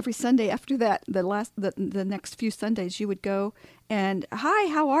every Sunday after that, the next few Sundays, you would go and,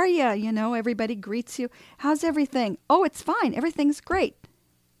 hi, how are you? You know, everybody greets you. How's everything? Oh, it's fine. Everything's great.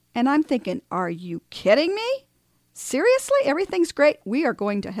 And I'm thinking, are you kidding me? Seriously? Everything's great. We are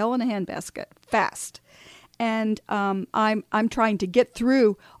going to hell in a handbasket fast. And I'm trying to get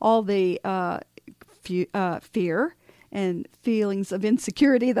through all the fear and feelings of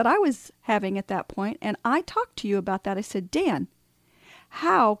insecurity that I was having at that point. And I talked to you about that. I said, Dan,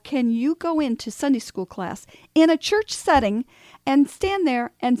 how can you go into Sunday school class in a church setting and stand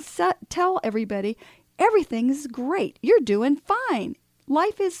there and tell everybody everything is great? You're doing fine.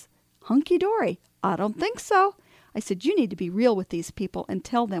 Life is hunky-dory. I don't think so. I said, you need to be real with these people and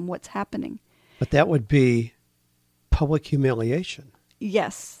tell them what's happening. But that would be public humiliation.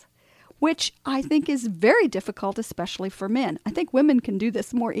 Yes, which I think is very difficult, especially for men. I think women can do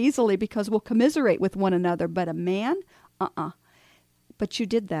this more easily because we'll commiserate with one another, but a man, But you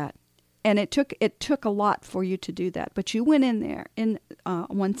did that, and it took a lot for you to do that. But you went in there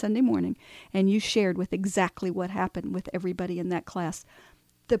one Sunday morning, and you shared with exactly what happened with everybody in that class.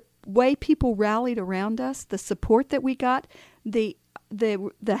 The way people rallied around us, the support that we got, the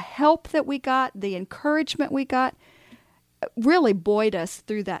help that we got, the encouragement we got, really buoyed us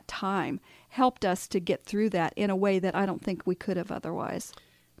through that time, helped us to get through that in a way that I don't think we could have otherwise.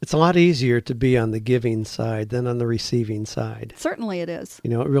 It's a lot easier to be on the giving side than on the receiving side. Certainly it is.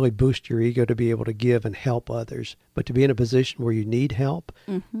 You know, it really boosts your ego to be able to give and help others. But to be in a position where you need help,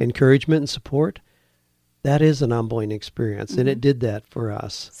 encouragement, and support, that is an humbling experience. And it did that for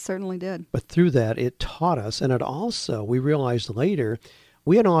us. Certainly did. But through that, it taught us. And it also, we realized later,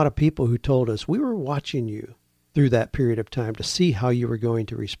 we had a lot of people who told us, we were watching you through that period of time to see how you were going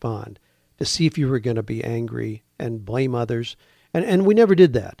to respond, to see if you were going to be angry and blame others. And we never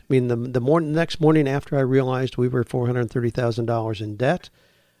did that. I mean, the next morning after I realized we were $430,000 in debt,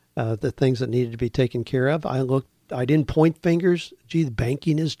 the things that needed to be taken care of, I didn't point fingers. Gee, the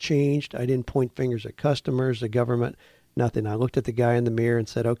banking has changed. I didn't point fingers at customers, the government, nothing. I looked at the guy in the mirror and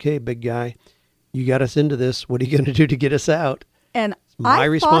said, okay, big guy, you got us into this. What are you going to do to get us out? And my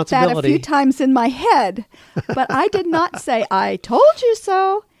I thought that a few times in my head, but I did not say, I told you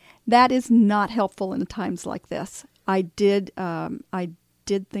so. That is not helpful in times like this. I did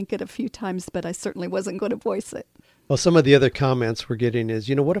think it a few times, but I certainly wasn't going to voice it. Well, some of the other comments we're getting is,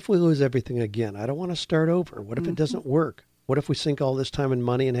 what if we lose everything again? I don't want to start over. What if it doesn't work? What if we sink all this time and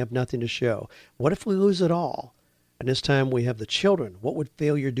money and have nothing to show? What if we lose it all? And this time we have the children. What would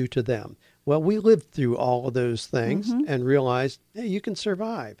failure do to them? Well, we lived through all of those things and realized, hey, you can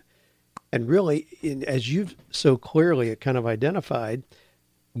survive. And really, as you've so clearly kind of identified,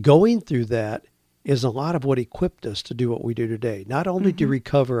 going through that is a lot of what equipped us to do what we do today. Not only to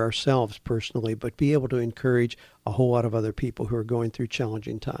recover ourselves personally, but be able to encourage a whole lot of other people who are going through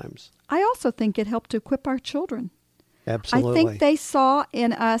challenging times. I also think it helped to equip our children. Absolutely. I think they saw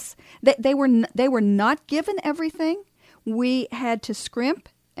in us that they were not given everything. We had to scrimp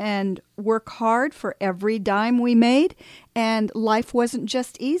and work hard for every dime we made, and life wasn't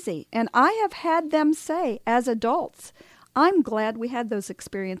just easy. And I have had them say, as adults, I'm glad we had those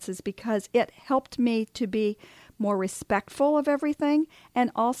experiences because it helped me to be more respectful of everything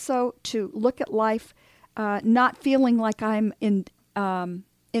and also to look at life not feeling like I'm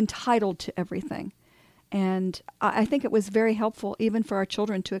entitled to everything. And I think it was very helpful even for our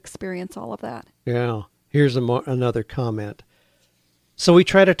children to experience all of that. Yeah. Here's another comment. So we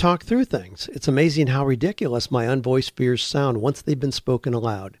try to talk through things. It's amazing how ridiculous my unvoiced fears sound once they've been spoken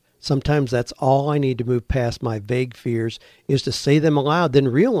aloud. Sometimes that's all I need to move past my vague fears is to say them aloud, then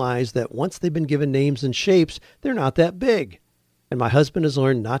realize that once they've been given names and shapes, they're not that big. And my husband has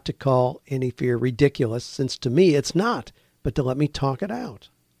learned not to call any fear ridiculous, since to me it's not, but to let me talk it out.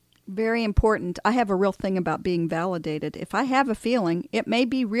 Very important. I have a real thing about being validated. If I have a feeling, it may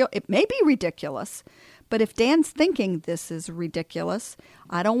be real, it may be ridiculous, but if Dan's thinking this is ridiculous,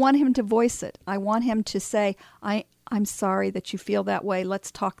 I don't want him to voice it. I want him to say, I'm sorry that you feel that way.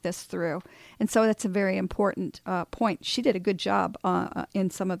 Let's talk this through. And so that's a very important point. She did a good job in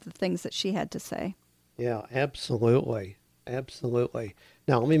some of the things that she had to say. Yeah, absolutely. Absolutely.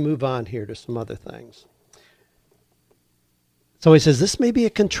 Now, let me move on here to some other things. So he says, this may be a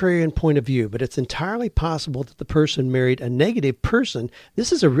contrarian point of view, but it's entirely possible that the person married a negative person.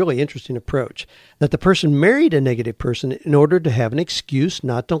 This is a really interesting approach, that the person married a negative person in order to have an excuse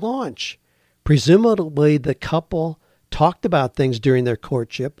not to launch. Presumably, the couple talked about things during their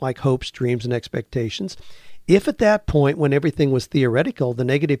courtship, like hopes, dreams, and expectations. If at that point, when everything was theoretical, the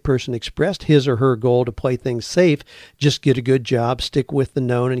negative person expressed his or her goal to play things safe, just get a good job, stick with the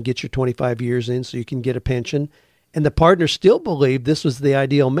known, and get your 25 years in so you can get a pension, and the partner still believed this was the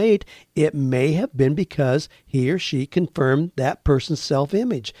ideal mate, it may have been because he or she confirmed that person's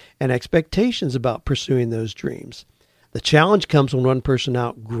self-image and expectations about pursuing those dreams. The challenge comes when one person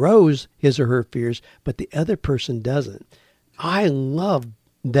outgrows his or her fears, but the other person doesn't. I love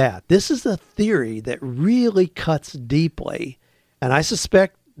that. This is a theory that really cuts deeply, and I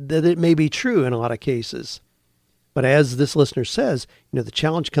suspect that it may be true in a lot of cases. But as this listener says, the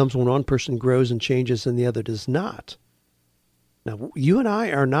challenge comes when one person grows and changes and the other does not. Now, you and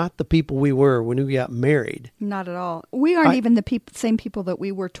I are not the people we were when we got married. Not at all. We aren't even the same people that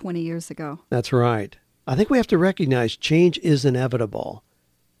we were 20 years ago. That's right. I think we have to recognize change is inevitable,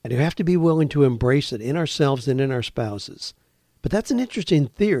 and you have to be willing to embrace it in ourselves and in our spouses. But that's an interesting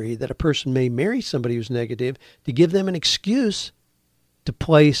theory that a person may marry somebody who's negative to give them an excuse to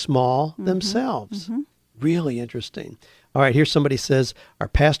play small themselves. Mm-hmm. Really interesting. All right, here somebody says, our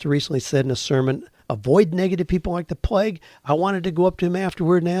pastor recently said in a sermon, avoid negative people like the plague. I wanted to go up to him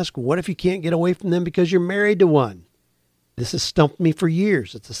afterward and ask, what if you can't get away from them because you're married to one? This has stumped me for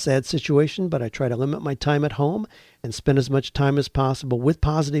years. It's a sad situation, but I try to limit my time at home and spend as much time as possible with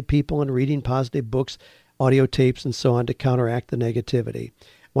positive people and reading positive books, audio tapes, and so on to counteract the negativity.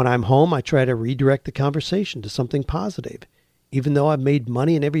 When I'm home, I try to redirect the conversation to something positive. Even though I've made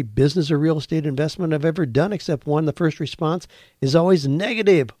money in every business or real estate investment I've ever done except one, the first response is always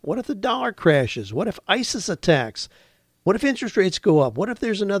negative. What if the dollar crashes? What if ISIS attacks? What if interest rates go up? What if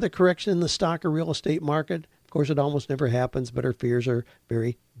there's another correction in the stock or real estate market? Of course, it almost never happens, but our fears are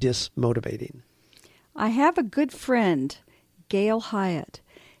very dismotivating. I have a good friend, Gail Hyatt.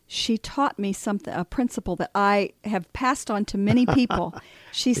 She taught me a principle that I have passed on to many people.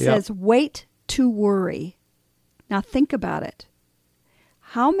 She says, wait to worry. Now think about it.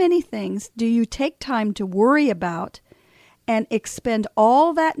 How many things do you take time to worry about and expend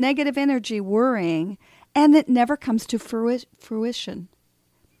all that negative energy worrying, and it never comes to fruition?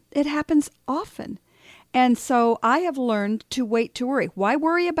 It happens often. And so I have learned to wait to worry. Why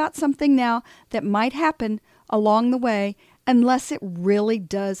worry about something now that might happen along the way unless it really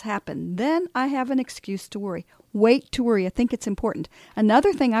does happen? Then I have an excuse to worry. Wait to worry. I think it's important.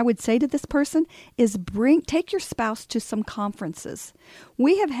 Another thing I would say to this person is take your spouse to some conferences.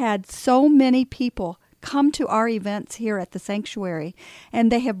 We have had so many people come to our events here at the sanctuary,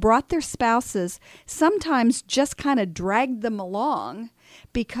 and they have brought their spouses, sometimes just kind of dragged them along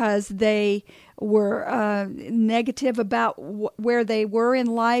because they were negative about where they were in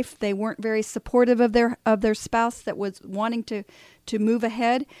life. They weren't very supportive of their spouse that was wanting to move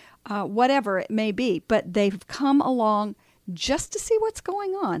ahead. Whatever it may be, but they've come along just to see what's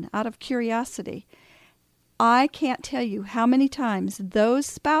going on out of curiosity. I can't tell you how many times those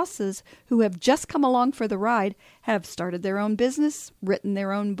spouses who have just come along for the ride have started their own business, written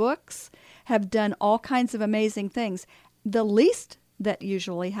their own books, have done all kinds of amazing things. The least that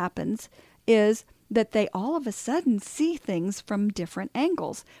usually happens is that they all of a sudden see things from different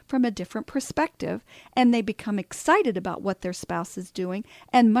angles, from a different perspective, and they become excited about what their spouse is doing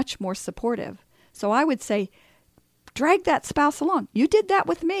and much more supportive. So I would say, drag that spouse along. You did that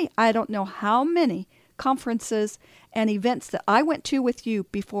with me. I don't know how many conferences and events that I went to with you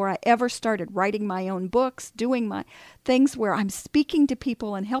before I ever started writing my own books, doing my things where I'm speaking to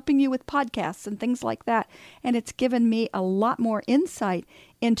people and helping you with podcasts and things like that. And it's given me a lot more insight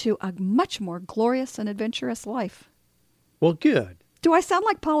into a much more glorious and adventurous life. Well, good. Do I sound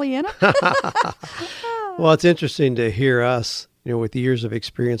like Pollyanna? Well, it's interesting to hear us with years of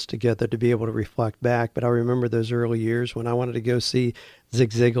experience together to be able to reflect back. But I remember those early years when I wanted to go see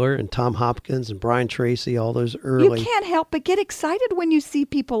Zig Ziglar and Tom Hopkins and Brian Tracy, all those early. You can't help but get excited when you see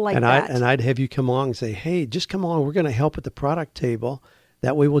people like that. And I'd have you come along and say, hey, just come along. We're going to help at the product table.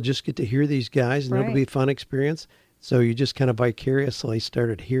 That way we'll just get to hear these guys, and it'll be a fun experience. So you just kind of vicariously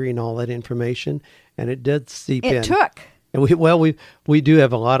started hearing all that information, and it did seep in. It took. And we do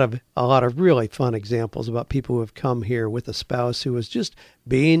have a lot of really fun examples about people who have come here with a spouse who was just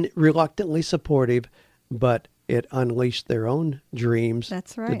being reluctantly supportive, but it unleashed their own dreams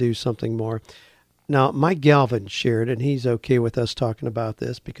to do something more. Now, Mike Galvin shared, and he's okay with us talking about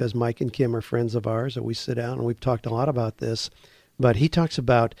this because Mike and Kim are friends of ours, and we sit down and we've talked a lot about this. But he talks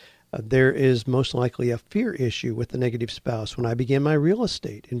about there is most likely a fear issue with the negative spouse. When I began my real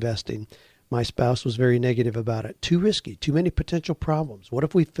estate investing, my spouse was very negative about it. Too risky, too many potential problems. What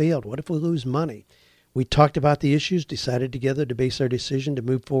if we failed? What if we lose money? We talked about the issues, decided together to base our decision to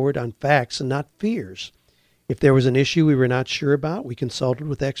move forward on facts and not fears. If there was an issue we were not sure about, we consulted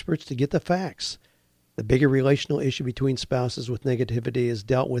with experts to get the facts. The bigger relational issue between spouses with negativity is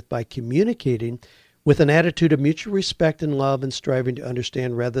dealt with by communicating with an attitude of mutual respect and love and striving to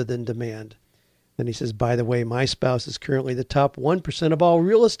understand rather than demand. Then he says, by the way, my spouse is currently the top 1% of all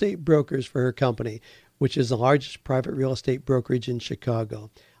real estate brokers for her company, which is the largest private real estate brokerage in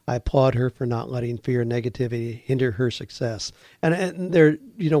Chicago. I applaud her for not letting fear and negativity hinder her success. And they're,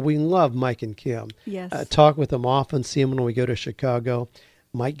 we love Mike and Kim. Yes. Talk with them often, see them when we go to Chicago.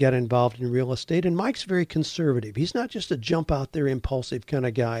 Mike got involved in real estate, and Mike's very conservative. He's not just a jump out there impulsive kind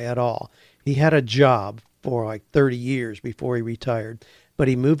of guy at all. He had a job for like 30 years before he retired, but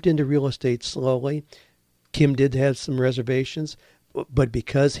he moved into real estate slowly. Kim did have some reservations, but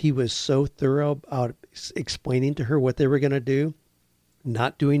because he was so thorough about explaining to her what they were going to do,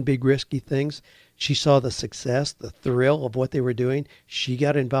 not doing big risky things, she saw the success, the thrill of what they were doing. She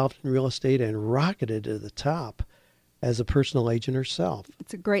got involved in real estate and rocketed to the top as a personal agent herself.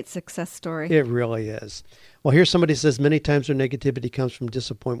 It's a great success story. It really is. Well, here somebody says many times their negativity comes from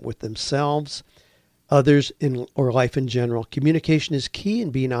disappointment with themselves, others, or life in general. Communication is key in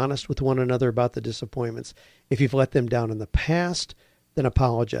being honest with one another about the disappointments. If you've let them down in the past, then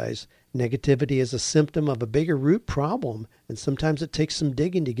apologize. Negativity is a symptom of a bigger root problem, and sometimes it takes some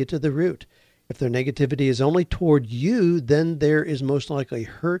digging to get to the root. If their negativity is only toward you, then there is most likely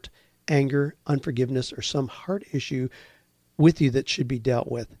hurt, anger, unforgiveness, or some heart issue with you that should be dealt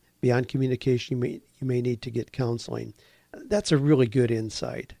with. Beyond communication, you may need to get counseling. That's a really good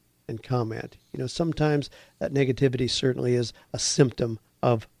insight and comment. Sometimes that negativity certainly is a symptom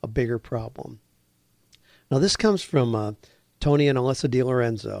of a bigger problem. Now, this comes from Tony and Alyssa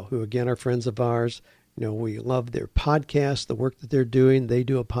DiLorenzo, who again are friends of ours. We love their podcast, the work that they're doing. They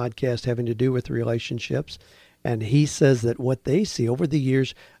do a podcast having to do with relationships. And he says that what they see over the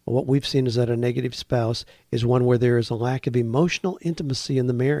years, what we've seen is that a negative spouse is one where there is a lack of emotional intimacy in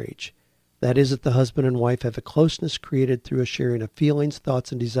the marriage. That is, that the husband and wife have a closeness created through a sharing of feelings,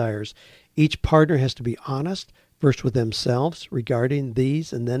 thoughts, and desires. Each partner has to be honest, first with themselves regarding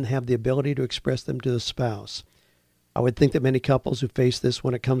these, and then have the ability to express them to the spouse. I would think that many couples who face this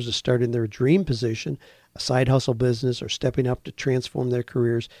when it comes to starting their dream position, a side hustle business, or stepping up to transform their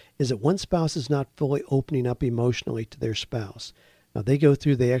careers, is that one spouse is not fully opening up emotionally to their spouse. Now,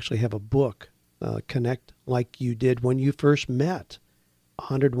 they actually have a book, Connect Like You Did When You First Met,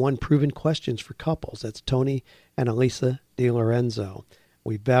 101 Proven Questions for Couples. That's Tony and Alyssa DiLorenzo.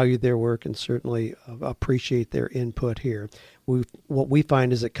 We value their work and certainly appreciate their input here. What we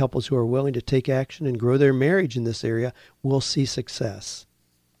find is that couples who are willing to take action and grow their marriage in this area will see success.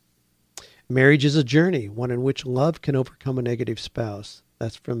 Marriage is a journey, one in which love can overcome a negative spouse.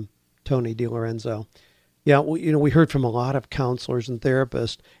 That's from Tony DiLorenzo. Yeah, we heard from a lot of counselors and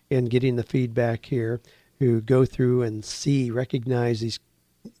therapists in getting the feedback here who go through and recognize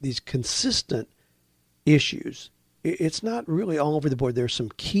these consistent issues. It's not really all over the board. There's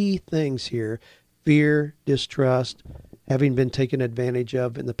some key things here: fear, distrust, having been taken advantage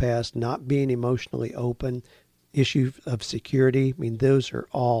of in the past, not being emotionally open, issue of security. Those are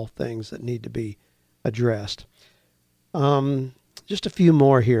all things that need to be addressed. Just a few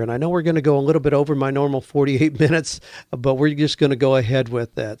more here, and I know we're going to go a little bit over my normal 48 minutes, but we're just going to go ahead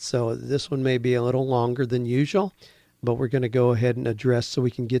with that. So this one may be a little longer than usual, but we're going to go ahead and address so we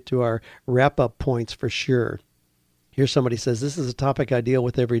can get to our wrap-up points for sure. Here somebody says, this is a topic I deal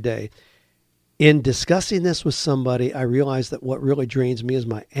with every day. In discussing this with somebody, I realize that what really drains me is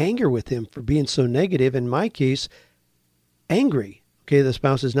my anger with him for being so negative. In my case, angry. Okay, the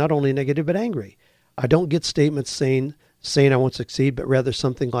spouse is not only negative, but angry. I don't get statements saying I won't succeed, but rather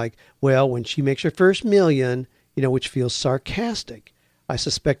something like, well, when she makes her first $1 million, which feels sarcastic. I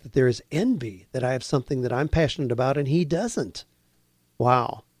suspect that there is envy, that I have something that I'm passionate about and he doesn't.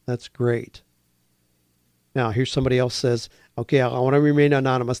 Wow, that's great. Now, here's somebody else says, okay, I want to remain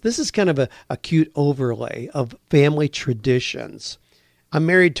anonymous. This is kind of a cute overlay of family traditions. I'm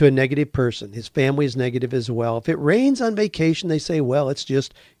married to a negative person. His family is negative as well. If it rains on vacation, they say, well, it's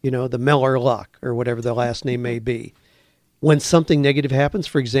just, the Miller luck or whatever the last name may be. When something negative happens,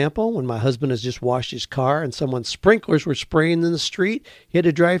 for example, when my husband has just washed his car and someone's sprinklers were spraying in the street, he had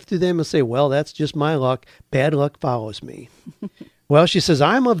to drive through them and say, well, that's just my luck. Bad luck follows me. Well, she says,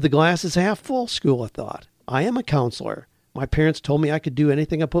 I'm of the glass is half full school of thought. I am a counselor. My parents told me I could do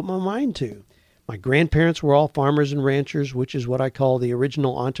anything I put my mind to. My grandparents were all farmers and ranchers, which is what I call the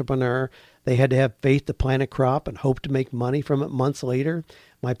original entrepreneur. They had to have faith to plant a crop and hope to make money from it months later.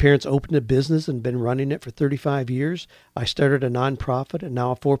 My parents opened a business and been running it for 35 years. I started a nonprofit and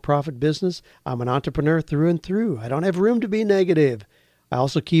now a for-profit business. I'm an entrepreneur through and through. I don't have room to be negative. I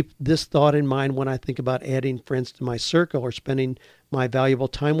also keep this thought in mind when I think about adding friends to my circle or spending my valuable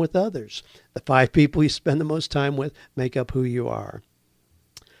time with others. The 5 people you spend the most time with make up who you are.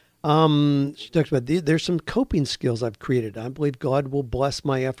 She talks about there's some coping skills I've created. I believe God will bless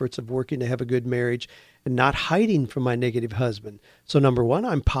my efforts of working to have a good marriage and not hiding from my negative husband. So number 1,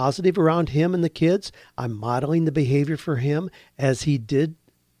 I'm positive around him and the kids. I'm modeling the behavior for him as he didn't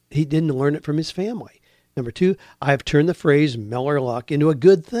learn it from his family. Number 2, I've turned the phrase Miller luck into a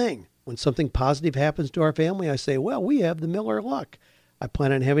good thing. When something positive happens to our family, I say, well, we have the Miller luck. I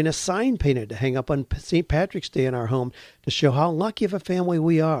plan on having a sign painted to hang up on St. Patrick's Day in our home to show how lucky of a family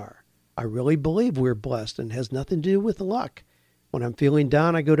we are. I really believe we're blessed and it has nothing to do with luck. When I'm feeling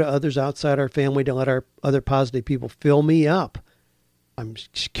down, I go to others outside our family to let our other positive people fill me up. I'm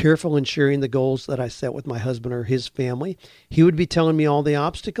careful in sharing the goals that I set with my husband or his family. He would be telling me all the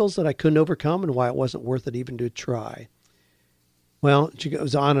obstacles that I couldn't overcome and why it wasn't worth it even to try. Well, she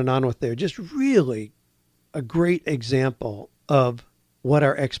goes on and on with there. Just really a great example of what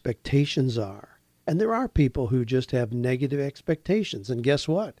our expectations are. And there are people who just have negative expectations. And guess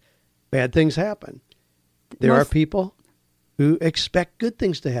what? Bad things happen. There are people who expect good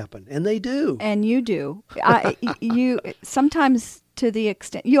things to happen, and they do. And you do. You sometimes, to the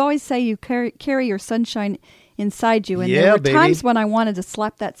extent, you always say you carry your sunshine inside you, and there were times when I wanted to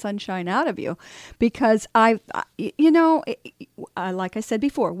slap that sunshine out of you, because like I said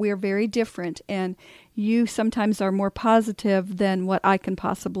before, we're very different, and you sometimes are more positive than what I can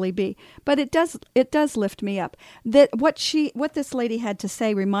possibly be. But it does lift me up. That what this lady had to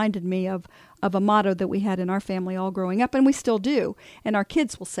say reminded me of a motto that we had in our family all growing up, and we still do. And our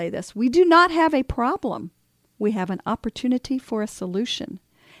kids will say this: we do not have a problem. We have an opportunity for a solution.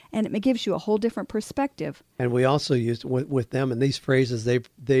 And it gives you a whole different perspective. And we also use with them, and these phrases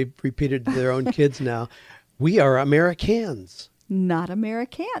they've repeated to their own kids now. We are Americans, not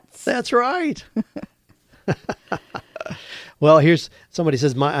Americans. That's right. Well, here's somebody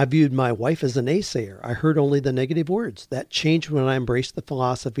says, I viewed my wife as a naysayer. I heard only the negative words. That changed when I embraced the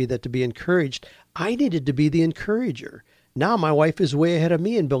philosophy that to be encouraged, I needed to be the encourager. Now my wife is way ahead of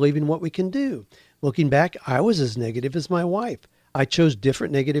me in believing what we can do. Looking back, I was as negative as my wife. I chose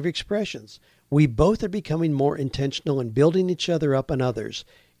different negative expressions. We both are becoming more intentional in building each other up and others.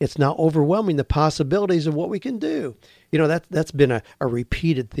 It's now overwhelming the possibilities of what we can do. That's been a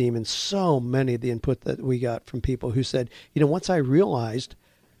repeated theme in so many of the input that we got from people who said, once I realized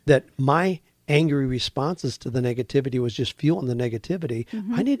that my angry responses to the negativity was just fueling the negativity,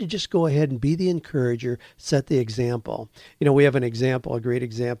 I need to just go ahead and be the encourager, set the example. We have a great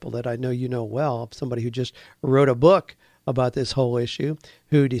example that I know you know well, of somebody who just wrote a book about this whole issue,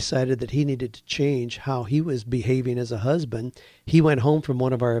 who decided that he needed to change how he was behaving as a husband. He went home from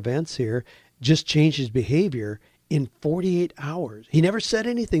one of our events here, just changed his behavior in 48 hours. He never said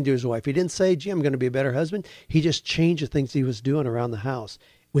anything to his wife. He didn't say, gee, I'm going to be a better husband. He just changed the things he was doing around the house.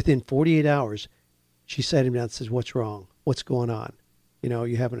 Within 48 hours, she sat him down and says, what's wrong? What's going on?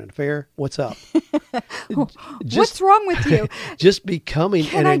 You having an affair? What's up? What's wrong with you? Just becoming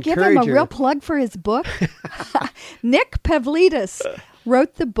Can an I encourager. give him a real plug for his book? Nick Pavlidis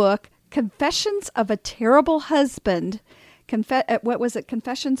wrote the book Confessions of a Terrible Husband. What was it?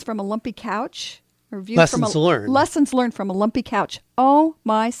 Confessions from a Lumpy Couch? Lessons learned. Lessons learned from a Lumpy Couch. Oh,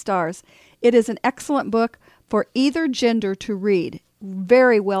 my stars. It is an excellent book for either gender to read.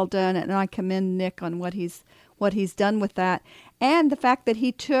 Very well done, and I commend Nick on what he's done with that. And the fact that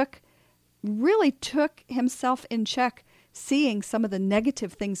he really took himself in check, seeing some of the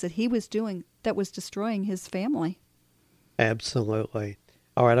negative things that he was doing that was destroying his family. Absolutely.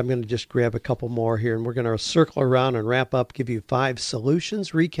 All right, I'm going to just grab a couple more here, and we're going to circle around and wrap up, give you 5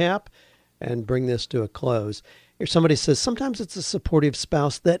 solutions, recap. and bring this to a close. Here somebody says, sometimes it's a supportive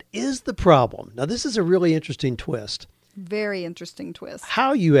spouse that is the problem. Now, this is a really interesting twist. Very interesting twist.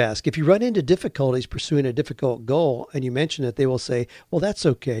 How, you ask? If you run into difficulties pursuing a difficult goal and you mention it, they will say, well, that's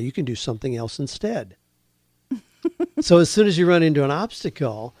okay. You can do something else instead. So as soon as you run into an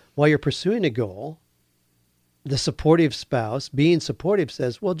obstacle while you're pursuing a goal, the supportive spouse, being supportive,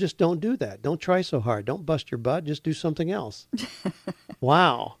 says, well, just don't do that. Don't try so hard. Don't bust your butt. Just do something else.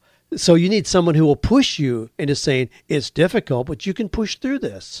 Wow. So you need someone who will push you into saying, it's difficult, but you can push through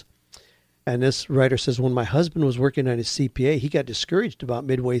this. And this writer says, when my husband was working on his CPA, he got discouraged about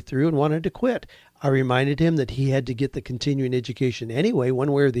midway through and wanted to quit. I reminded him that he had to get the continuing education anyway,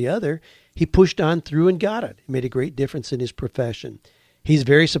 one way or the other. He pushed on through and got it. It made a great difference in his profession. He's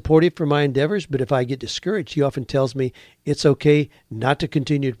very supportive for my endeavors, but if I get discouraged, he often tells me it's okay not to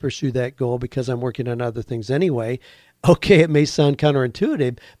continue to pursue that goal because I'm working on other things anyway. Okay, it may sound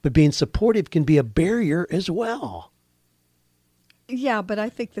counterintuitive, but being supportive can be a barrier as well. Yeah, but I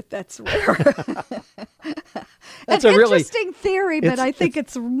think that's rare. That's an a really interesting theory, but I think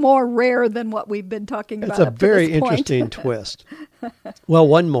it's more rare than what we've been talking about. It's a very interesting twist. Well,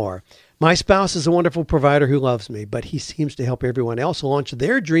 one more. My spouse is a wonderful provider who loves me, but he seems to help everyone else launch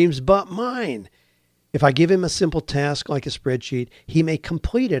their dreams but mine. If I give him a simple task like a spreadsheet, he may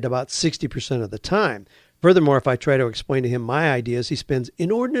complete it about 60% of the time. Furthermore, if I try to explain to him my ideas, he spends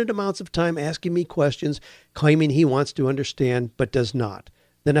inordinate amounts of time asking me questions, claiming he wants to understand, but does not.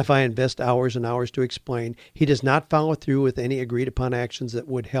 Then if I invest hours and hours to explain, he does not follow through with any agreed upon actions that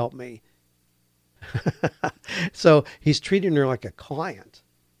would help me. So he's treating her like a client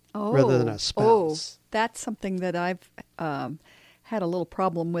rather than a spouse. That's something that I've had a little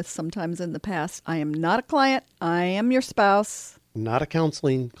problem with sometimes in the past. I am not a client. I am your spouse. Not a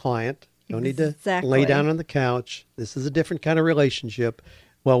counseling client. Don't need to lay down on the couch. This is a different kind of relationship.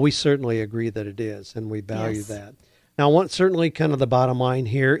 Well, we certainly agree that it is, and we value that. Now, certainly kind of the bottom line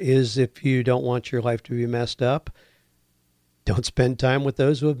here is if you don't want your life to be messed up, don't spend time with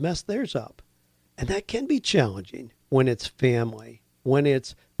those who have messed theirs up. And that can be challenging when it's family, when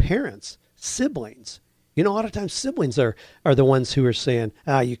it's parents, siblings. You know, a lot of times siblings are the ones who are saying,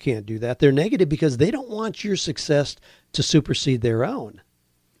 you can't do that. They're negative because they don't want your success to supersede their own.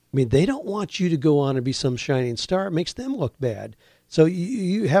 I mean, they don't want you to go on and be some shining star. It makes them look bad. So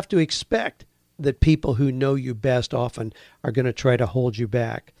you have to expect that people who know you best often are going to try to hold you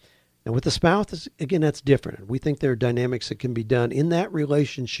back. And with the spouse, again, that's different. We think there are dynamics that can be done in that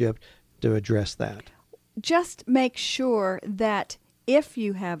relationship to address that. Just make sure that if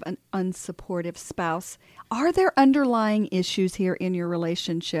you have an unsupportive spouse, are there underlying issues here in your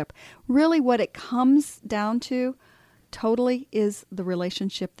relationship? Really what it comes down to totally is the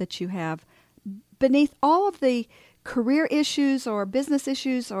relationship that you have. Beneath all of the career issues or business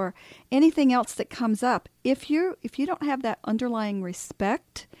issues or anything else that comes up, if you don't have that underlying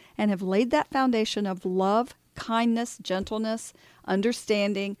respect and have laid that foundation of love, kindness, gentleness,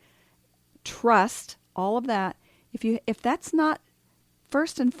 understanding, trust, all of that, if that's not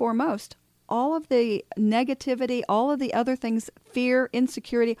first and foremost, all of the negativity, all of the other things, fear,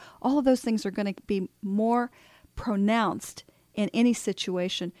 insecurity, all of those things are going to be more pronounced in any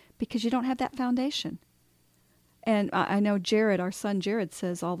situation because you don't have that foundation. And I know Jared, our son Jared,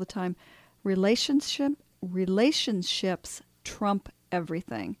 says all the time, relationships trump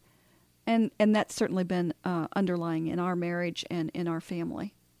everything. And that's certainly been underlying in our marriage and in our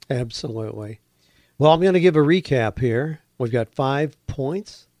family. Absolutely. Well, I'm going to give a recap here. We've got 5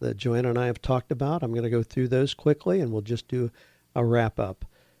 points that Joanna and I have talked about. I'm going to go through those quickly, and we'll just do a wrap-up.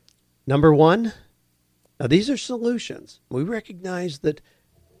 Number 1, now these are solutions. We recognize that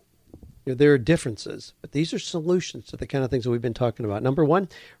there are differences, but these are solutions to the kind of things that we've been talking about. Number 1,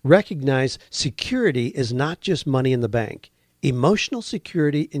 recognize security is not just money in the bank. Emotional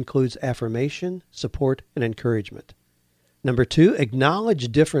security includes affirmation, support, and encouragement. Number 2,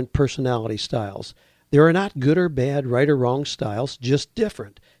 acknowledge different personality styles. There are not good or bad, right or wrong styles, just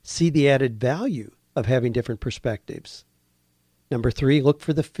different. See the added value of having different perspectives. Number 3, look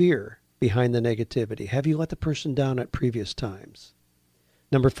for the fear behind the negativity. Have you let the person down at previous times?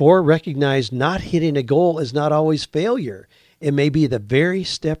 Number 4, recognize not hitting a goal is not always failure. It may be the very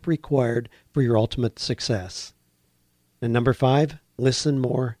step required for your ultimate success. And number 5, listen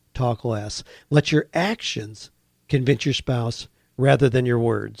more, talk less. Let your actions convince your spouse rather than your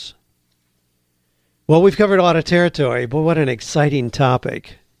words. Well, we've covered a lot of territory, but what an exciting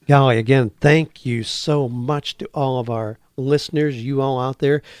topic. Golly, again, thank you so much to all of our listeners, you all out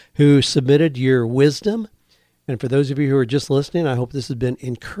there who submitted your wisdom. And for those of you who are just listening, I hope this has been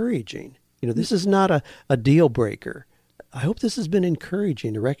encouraging. This is not a deal breaker. I hope this has been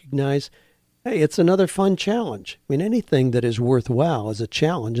encouraging to recognize Hey, it's another fun challenge. I mean, anything that is worthwhile is a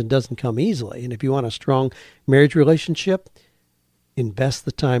challenge and doesn't come easily. And if you want a strong marriage relationship, invest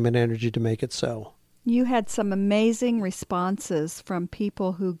the time and energy to make it so. You had some amazing responses from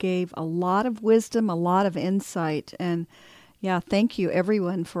people who gave a lot of wisdom, a lot of insight. And yeah, thank you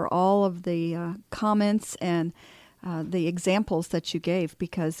everyone for all of the comments and the examples that you gave,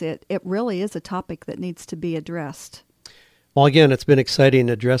 because it really is a topic that needs to be addressed. Well, again, it's been exciting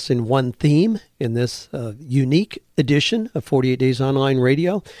addressing one theme in this unique edition of 48 Days Online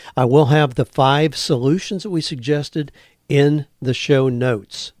Radio. I will have the 5 solutions that we suggested in the show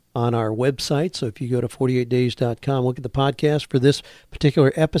notes on our website. So if you go to 48days.com, look at the podcast for this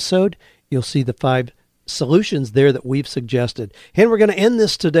particular episode, you'll see the 5 solutions there that we've suggested. And we're going to end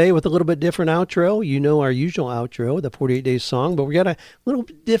this today with a little bit different outro. You know our usual outro, the 48 Days song, but we got a little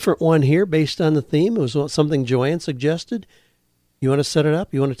bit different one here based on the theme. It was something Joanne suggested. You want to set it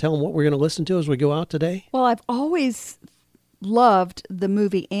up? You want to tell them what we're going to listen to as we go out today? Well, I've always loved the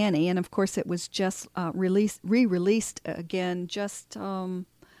movie Annie, and of course it was just re-released again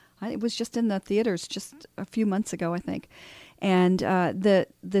it was just in the theaters just a few months ago, I think. And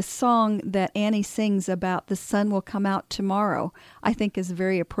the song that Annie sings about the sun will come out tomorrow, I think is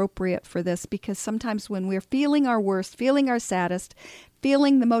very appropriate for this, because sometimes when we're feeling our worst, feeling our saddest,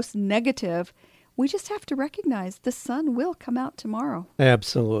 feeling the most negative, we just have to recognize the sun will come out tomorrow.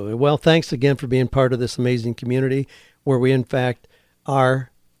 Absolutely. Well, thanks again for being part of this amazing community where we, in fact,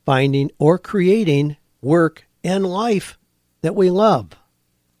 are finding or creating work and life that we love.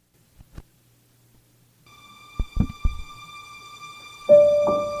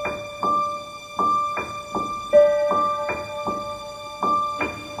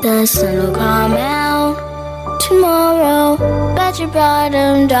 The sun will come out tomorrow. Bet your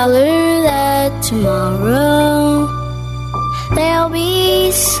bottom dollar that tomorrow there'll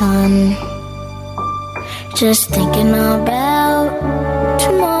be sun. Just thinking about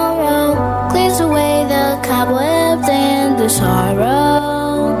tomorrow clears away the cobwebs and the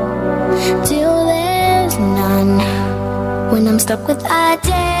sorrow till there's none. When I'm stuck with a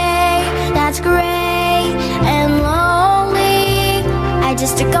day that's gray and lonely, I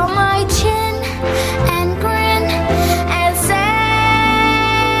just stick on my chin